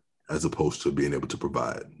there as opposed to being able to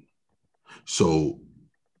provide. So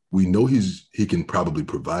we know he can probably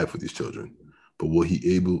provide for these children, but will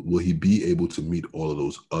he be able to meet all of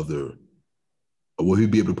those other, or will he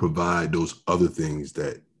be able to provide those other things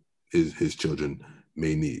that his children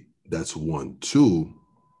may need? That's one. Two,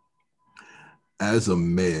 as a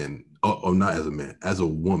man, or not as a man, as a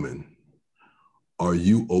woman, are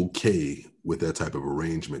you okay with that type of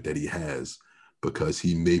arrangement that he has because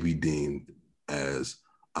he may be deemed as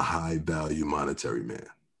a high value monetary man?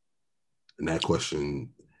 And that question,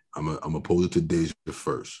 I'm gonna pose it to Deja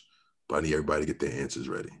first, but I need everybody to get their answers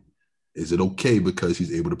ready. Is it okay because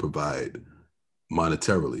he's able to provide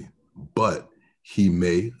monetarily, but he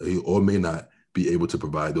may or may not be able to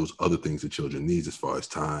provide those other things that children need as far as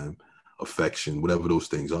time, affection, whatever those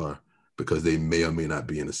things are, because they may or may not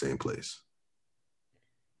be in the same place?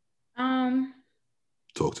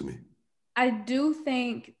 Talk to me. I do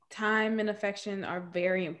think time and affection are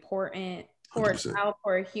very important for 100%. a child,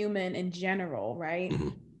 for a human in general, right?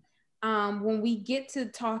 When we get to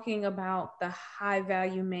talking about the high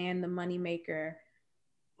value man, the money maker,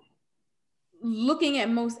 looking at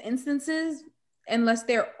most instances, unless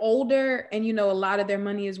they're older and a lot of their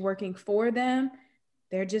money is working for them,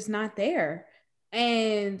 they're just not there.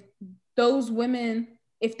 And those women,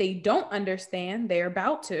 if they don't understand, they're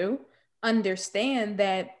about to understand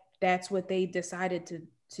that that's what they decided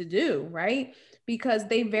to do, right? Because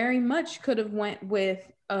they very much could have went with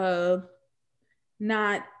a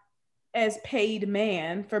not as paid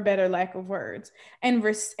man, for better lack of words, and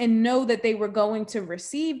know that they were going to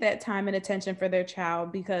receive that time and attention for their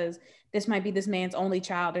child because this might be this man's only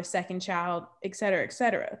child or second child, et cetera, et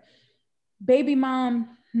cetera. Baby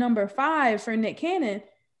mom number 5 for Nick Cannon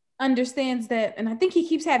understands that, and I think he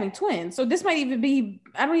keeps having twins. So this might even be,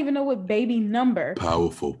 I don't even know what baby number.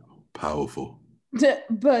 Powerful.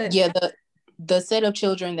 But yeah, the set of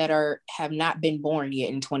children that have not been born yet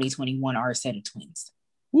in 2021 are a set of twins.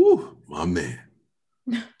 Woo, my man.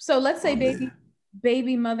 So let's say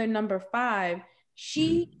baby mother number 5,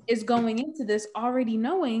 she is going into this already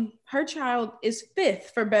knowing her child is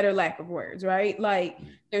 5th, for better lack of words, right? Like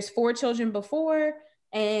there's 4 children before,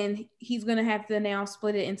 and he's going to have to now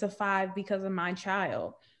split it into 5 because of my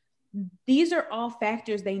child. These are all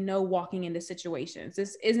factors they know walking into situations.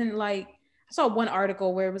 This isn't like, I saw one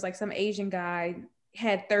article where it was like some Asian guy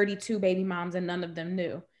had 32 baby moms and none of them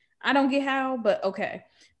knew. I don't get how, but okay.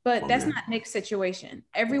 But that's not Nick's situation.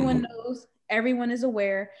 Everyone knows, everyone is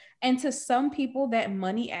aware. And to some people, that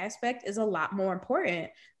money aspect is a lot more important.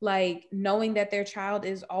 Like knowing that their child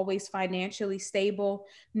is always financially stable,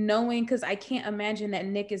 knowing, because I can't imagine that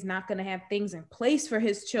Nick is not going to have things in place for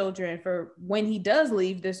his children for when he does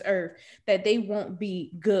leave this earth, that they won't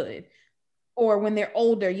be good. Or when they're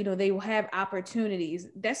older, they will have opportunities.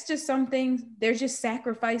 That's just something, they're just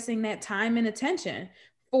sacrificing that time and attention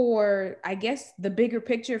for, I guess, the bigger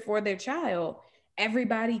picture for their child.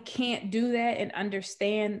 Everybody can't do that and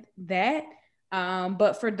understand that.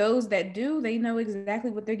 But for those that do, they know exactly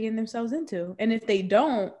what they're getting themselves into. And if they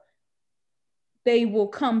don't, they will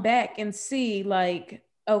come back and see like,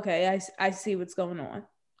 okay, I see what's going on.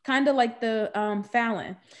 Kind of like the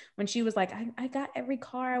Fallon, when she was like, I got every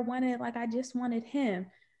car I wanted, like I just wanted him.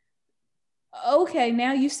 Okay,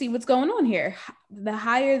 now you see what's going on here. The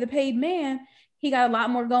higher the paid man, he got a lot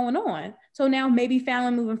more going on. So now maybe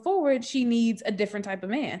Fallon moving forward, she needs a different type of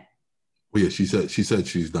man. Well, yeah, she said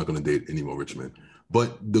she's not going to date any more rich men.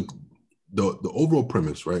 But the overall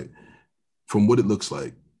premise, right, from what it looks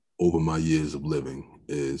like over my years of living,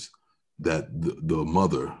 is that the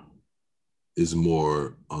mother is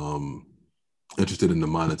more interested in the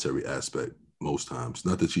monetary aspect most times.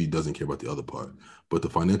 Not that she doesn't care about the other part, but the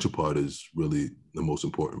financial part is really the most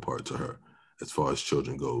important part to her as far as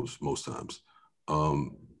children goes most times.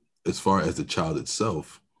 As far as the child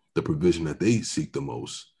itself, the provision that they seek the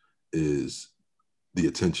most is the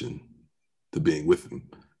attention, the being with them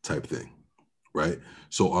type thing, right?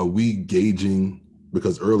 So are we gauging,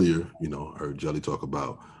 because earlier, I heard Jelly talk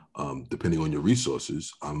about, depending on your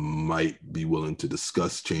resources, I might be willing to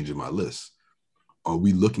discuss changing my list. Are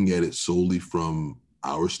we looking at it solely from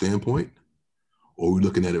our standpoint, or are we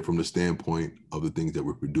looking at it from the standpoint of the things that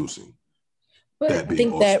we're producing? But that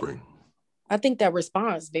being offspring. I think that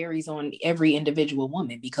response varies on every individual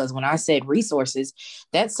woman, because when I said resources,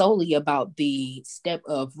 that's solely about the step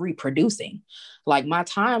of reproducing. Like, my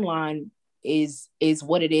timeline is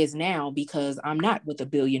what it is now because I'm not with a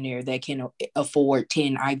billionaire that can afford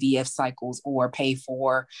 10 IVF cycles or pay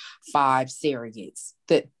for 5 surrogates.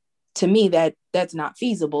 That, to me, that's not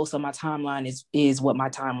feasible. So my timeline is what my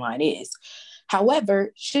timeline is.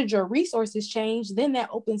 However, should your resources change, then that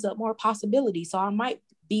opens up more possibilities. So I might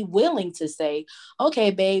be willing to say, okay,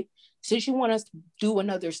 babe, since you want us to do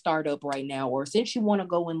another startup right now, or since you want to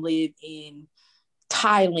go and live in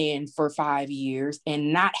Thailand for 5 years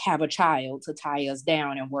and not have a child to tie us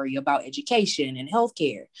down and worry about education and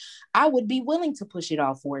healthcare, I would be willing to push it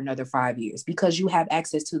off for another 5 years because you have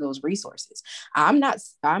access to those resources. I'm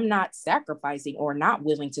not sacrificing or not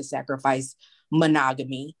willing to sacrifice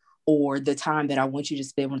monogamy or the time that I want you to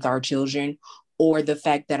spend with our children, or the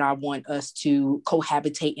fact that I want us to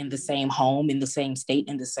cohabitate in the same home, in the same state,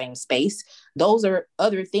 in the same space. Those are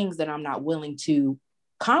other things that I'm not willing to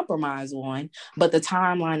compromise on. But the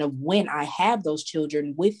timeline of when I have those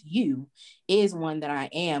children with you is one that I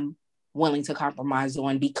am willing to compromise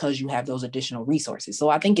on because you have those additional resources. So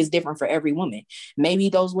I think it's different for every woman. Maybe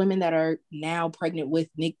those women that are now pregnant with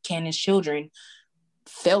Nick Cannon's children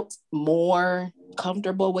felt more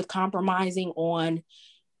comfortable with compromising on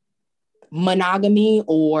monogamy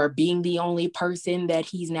or being the only person that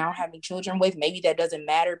he's now having children with. Maybe that doesn't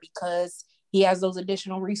matter because he has those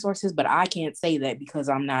additional resources, but I can't say that because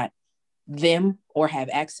I'm not them or have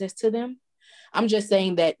access to them. I'm just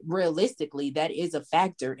saying that realistically, that is a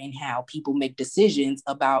factor in how people make decisions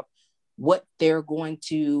about what they're going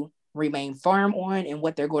to remain firm on and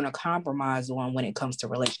what they're going to compromise on when it comes to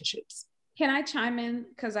relationships. Can I chime in?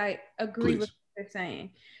 Because I agree with what they're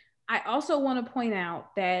saying. I also want to point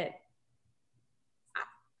out that,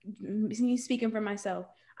 me speaking for myself,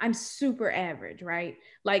 I'm super average, right?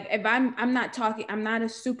 Like, if I'm not a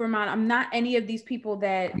supermodel. I'm not any of these people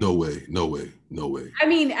that. No way. I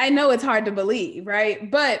mean, I know it's hard to believe, right?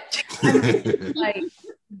 But like,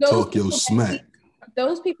 talk your smack.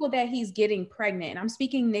 Those people that he's getting pregnant, and I'm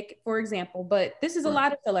speaking Nick, for example, but this is a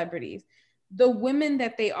lot of celebrities. The women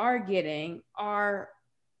that they are getting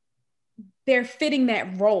they're fitting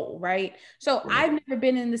that role, right? So I've never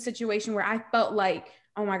been in the situation where I felt like,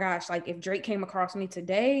 oh my gosh, like if Drake came across me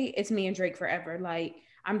today, it's me and Drake forever. Like,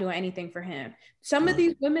 I'm doing anything for him. Some of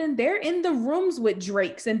these women, they're in the rooms with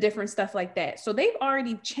Drakes and different stuff like that. So they've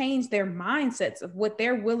already changed their mindsets of what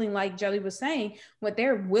they're willing, like Jelly was saying, what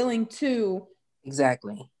they're willing to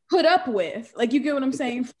exactly put up with. Like, you get what I'm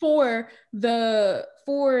saying? For the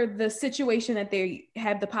situation that they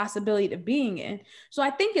have the possibility of being in. So I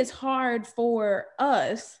think it's hard for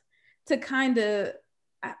us to kind of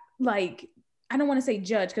like, I don't want to say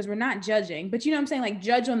judge because we're not judging, but you know what I'm saying? Like,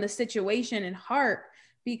 judge on the situation and heart,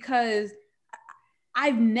 because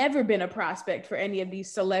I've never been a prospect for any of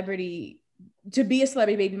these to be a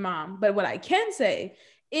celebrity baby mom. But what I can say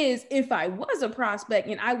is, if I was a prospect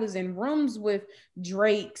and I was in rooms with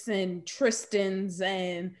Drakes and Tristans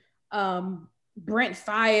and Brent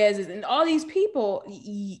Faiyaz and all these people,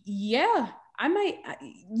 yeah, I might have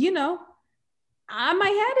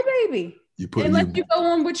a baby. You go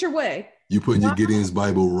on with your way. You putting your Gideon's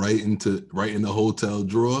Bible right in the hotel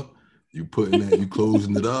drawer. You putting that, you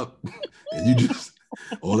closing it up, and you just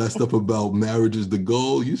all that stuff about marriage is the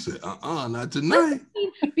goal. You said, not tonight.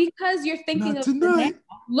 Because you're thinking of tonight.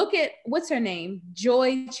 Look at what's her name,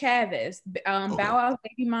 Joy Chavez, Bow Wow's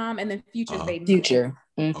baby mom, and then Future's baby mom. Future.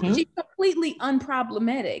 Mm-hmm. She's completely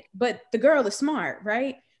unproblematic, but the girl is smart,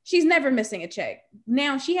 right? She's never missing a check.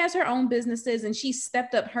 Now she has her own businesses and she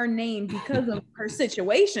stepped up her name because of her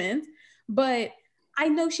situations. But I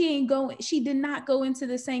know she did not go into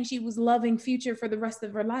this saying she was loving Future for the rest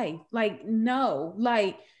of her life. Like, no,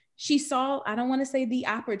 like she saw, I don't want to say the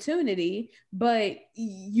opportunity, but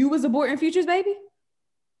you was aborting Future's baby?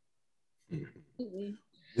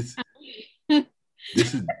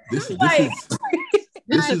 This is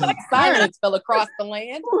like sirens fell across the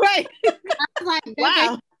land. Right. I was like,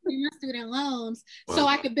 wow. My student loans so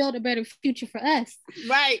I could build a better future for us.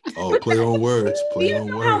 Right. Oh, play on words.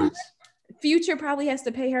 Future probably has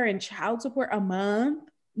to pay her in child support a month.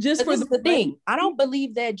 Just for the thing, I don't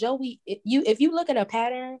believe that Joey. If you look at a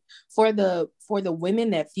pattern for the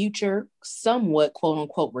women that Future somewhat quote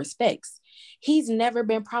unquote respects, he's never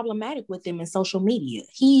been problematic with them in social media.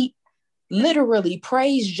 He literally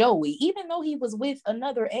praised Joey, even though he was with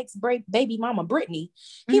another baby mama, Brittany.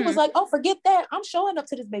 He was like, "Oh, forget that! I'm showing up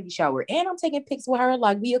to this baby shower, and I'm taking pics with her,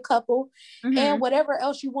 like we a couple, and whatever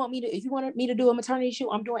else you want me to. If you wanted me to do a maternity shoot,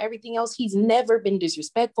 I'm doing everything else." He's never been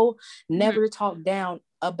disrespectful, never talked down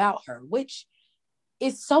about her, which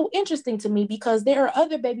is so interesting to me because there are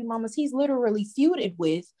other baby mamas he's literally feuded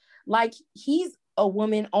with, like he's a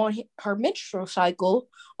woman on her menstrual cycle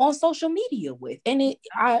on social media with, and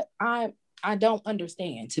I don't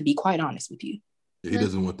understand, to be quite honest with you. He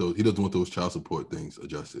doesn't want those. He doesn't want those child support things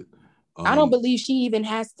adjusted. I don't believe she even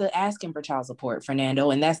has to ask him for child support,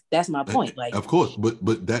 Fernando, and that's my point. Like, of course,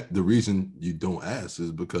 but that the reason you don't ask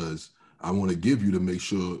is because I want to give you to make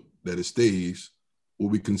sure that it stays what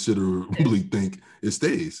we considerably think it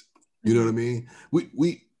stays. You know what I mean?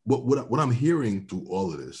 What I'm hearing through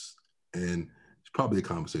all of this, and it's probably a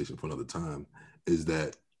conversation for another time, is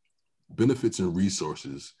that benefits and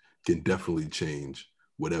resources can definitely change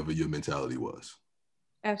whatever your mentality was.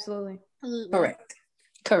 Absolutely. Correct.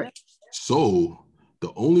 So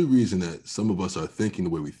the only reason that some of us are thinking the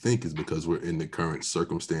way we think is because we're in the current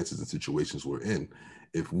circumstances and situations we're in.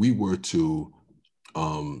 If we were to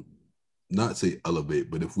not say elevate,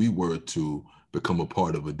 but if we were to become a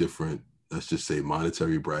part of a different, let's just say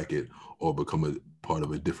monetary bracket, or become a part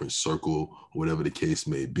of a different circle, whatever the case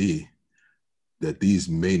may be, that these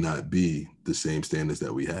may not be the same standards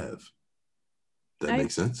that we have. That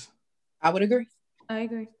makes sense? I would agree. I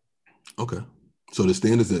agree. Okay. So the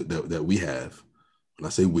standards that we have, when I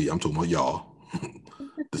say we, I'm talking about y'all.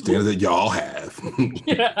 The standards that y'all have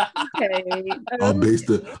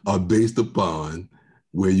are based upon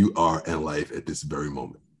where you are in life at this very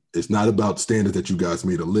moment. It's not about standards that you guys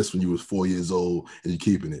made a list when you was 4 years old and you're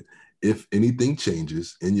keeping it. If anything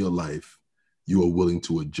changes in your life, you are willing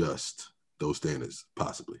to adjust those standards,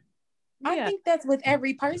 possibly. I think that's with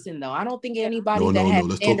every person, though. I don't think anybody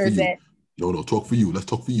has standards that. No, talk for you. Let's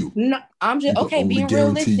talk for you. No, I'm just okay. Being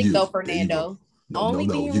realistic, though, Fernando.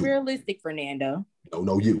 Being realistic, Fernando.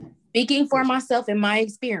 No, you. Speaking for myself and my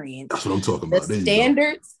experience. That's what I'm talking about.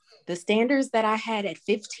 The standards that I had at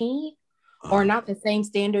 15 are not the same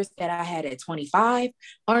standards that I had at 25,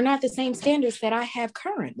 are not the same standards that I have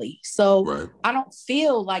currently. So I don't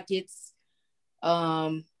feel like it's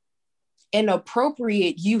an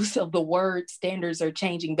appropriate use of the word standards are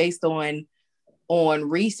changing based on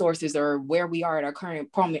resources or where we are at our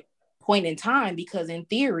current point in time, because in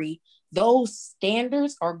theory, those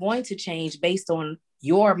standards are going to change based on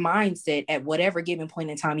your mindset at whatever given point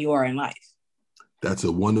in time you are in life. That's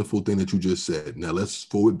a wonderful thing that you just said. Now let's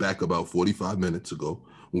forward back about 45 minutes ago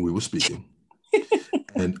when we were speaking.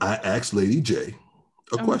 And I asked Lady J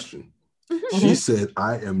a question. She said,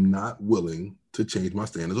 I am not willing to change my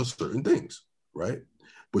standards on certain things, right?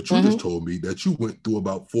 But you just told me that you went through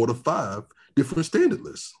about 4 to 5 different standard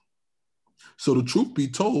lists. So the truth be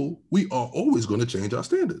told, we are always going to change our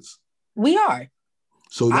standards. We are.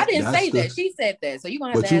 So I didn't say that. She said that. So you're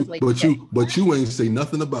going to have to ask Lady J. But you ain't say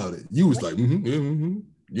nothing about it. You was like, You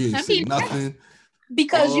ain't say nothing.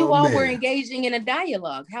 Because you all were engaging in a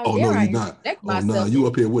dialogue. How dare no, I you're not. No, you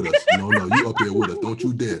up here with us. No, you up here with us. Don't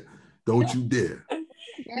you dare. Don't you dare.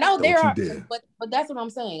 No, there are. But that's what I'm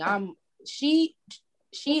saying. She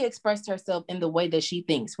expressed herself in the way that she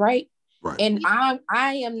thinks, right? Right. And I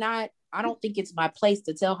am not. I don't think it's my place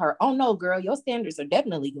to tell her, oh no, girl, your standards are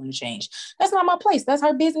definitely going to change. That's not my place. That's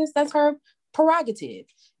her business. That's her prerogative.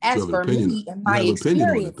 As for me and my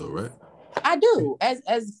experience, though, right? I do.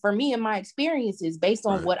 As for me and my experiences, based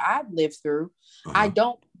on what I've lived through, I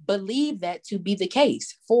don't believe that to be the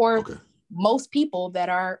case for most people that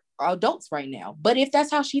are adults right now. But if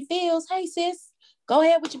that's how she feels, hey sis, go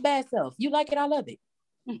ahead with your bad self. You like it, I love it.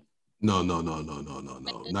 No.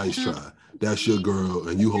 Nice try. That's your girl,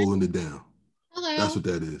 and you holding it down. Hello. That's what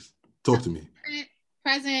that is. Talk to me.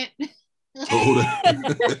 Present. Hold on.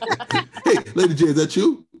 Hey, Lady J, is that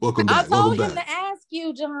you? Welcome back. I told him to ask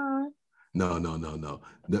you, John. No.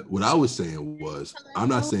 What I was saying was, I'm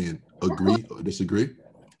not saying agree or disagree.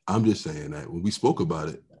 I'm just saying that when we spoke about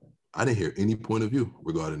it, I didn't hear any point of view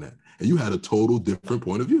regarding that. And you had a total different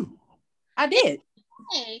point of view. I did.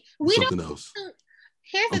 Hey, something else.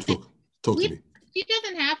 Here's the thing. Talk to me. She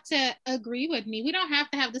doesn't have to agree with me. We don't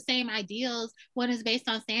have to have the same ideals when it's based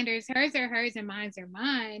on standards. Hers are hers and mine's are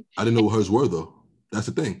mine. I didn't know what hers were, though. That's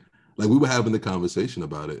the thing. Like, we were having the conversation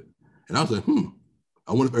about it. And I was like,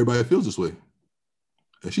 I wonder if everybody feels this way.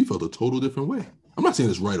 And she felt a total different way. I'm not saying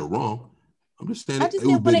it's right or wrong. I'm just saying it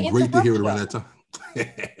would have been great to hear it around that time.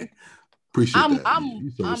 Appreciate that. I'm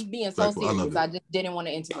being so serious. I just didn't want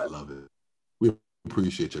to interrupt. I love it. We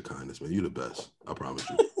appreciate your kindness, man. You're the best. I promise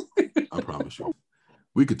you. I promise you.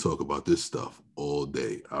 We could talk about this stuff all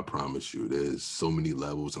day. I promise you. There's so many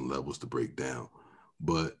levels and levels to break down.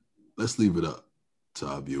 But let's leave it up to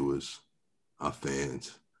our viewers, our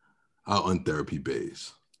fans, our untherapy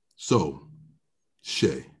bays. So,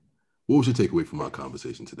 Shay, what was your takeaway from our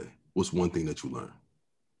conversation today? What's one thing that you learned?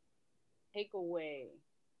 Takeaway.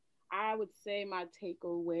 I would say my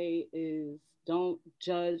takeaway is don't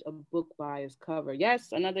judge a book by its cover.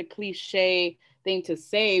 Yes, another cliche thing to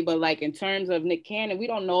say, but like in terms of Nick Cannon, we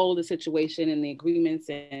don't know the situation and the agreements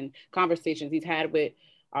and conversations he's had with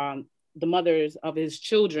the mothers of his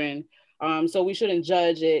children. So we shouldn't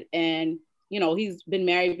judge it. And, you know, he's been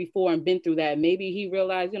married before and been through that. Maybe he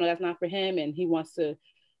realized, you know, that's not for him and he wants to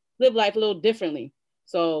live life a little differently.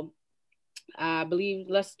 So I believe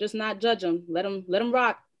let's just not judge him. Let him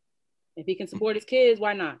rock. If he can support his kids,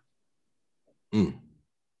 why not?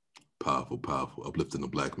 Powerful, powerful. Uplifting the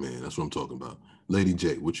Black man. That's what I'm talking about. Lady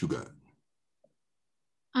J, what you got?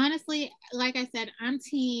 Honestly, like I said, I'm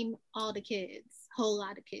team all the kids, whole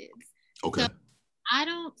lot of kids. Okay. So I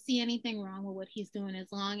don't see anything wrong with what he's doing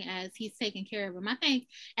as long as he's taking care of them. I think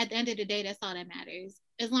at the end of the day, that's all that matters.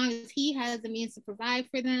 As long as he has the means to provide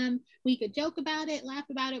for them, we could joke about it, laugh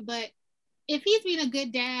about it, but if he's being a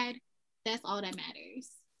good dad, that's all that matters.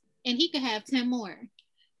 And he could have 10 more.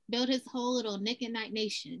 Build his whole little Nick and Night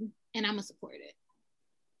nation, and I'm going to support it.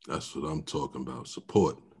 That's what I'm talking about.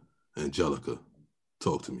 Support. Angelica,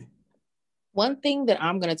 talk to me. One thing that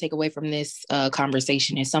I'm going to take away from this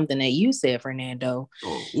conversation is something that you said, Fernando.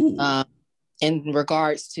 In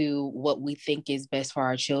regards to what we think is best for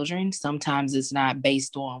our children. Sometimes it's not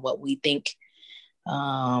based on what we think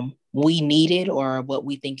we needed or what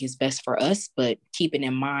we think is best for us, but keeping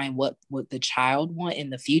in mind what the child want in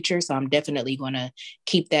the future. So I'm definitely going to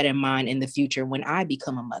keep that in mind in the future when I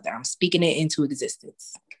become a mother. I'm speaking it into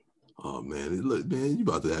existence. Oh man, look, man, you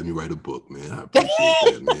about to have me write a book, man. I appreciate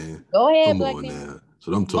that, man. Go ahead, come Black on man. now. That's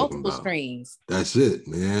what I'm talking Multiple about. Streams. That's it,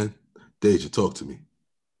 man. Deja, talk to me.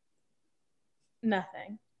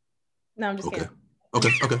 Nothing. No, I'm just kidding. Okay.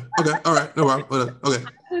 All right. No problem. Okay.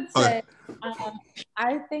 I would say,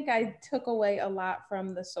 I think I took away a lot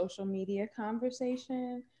from the social media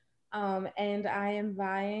conversation. And I am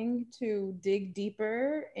vying to dig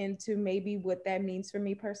deeper into maybe what that means for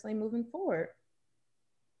me personally moving forward.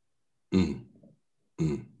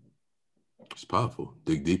 It's powerful.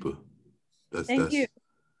 Dig deeper. Thank you.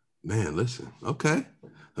 Man, listen. Okay.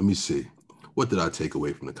 Let me see. What did I take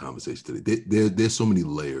away from the conversation today? There's so many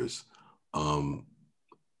layers.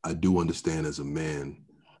 I do understand as a man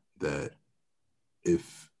that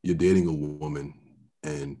if you're dating a woman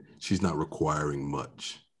and she's not requiring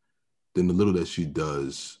much, then the little that she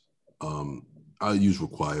does, I'll use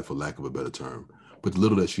require for lack of a better term, but the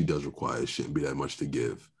little that she does require shouldn't be that much to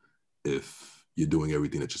give if you're doing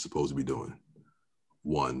everything that you're supposed to be doing.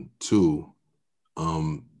 1, 2,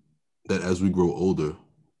 that as we grow older,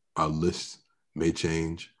 our lists may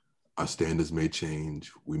change, our standards may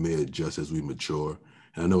change, we may adjust as we mature.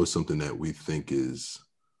 And I know it's something that we think is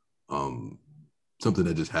something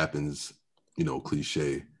that just happens, you know,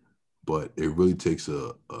 cliche, but it really takes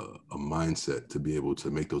a mindset to be able to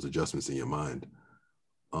make those adjustments in your mind.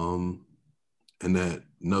 And that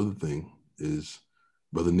another thing is,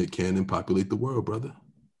 Brother Nick Cannon, populate the world, brother.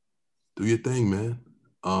 Do your thing, man.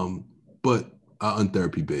 But our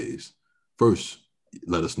untherapy bays, first,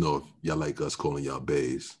 let us know if y'all like us calling y'all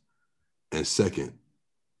bays. And second,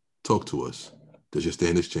 talk to us. Does your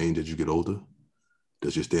standards change as you get older?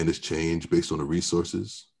 Does your standards change based on the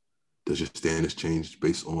resources? Does your standards change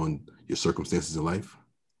based on your circumstances in life?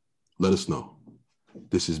 Let us know.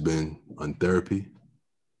 This has been Untherapy,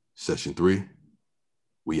 Session 3.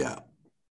 We out.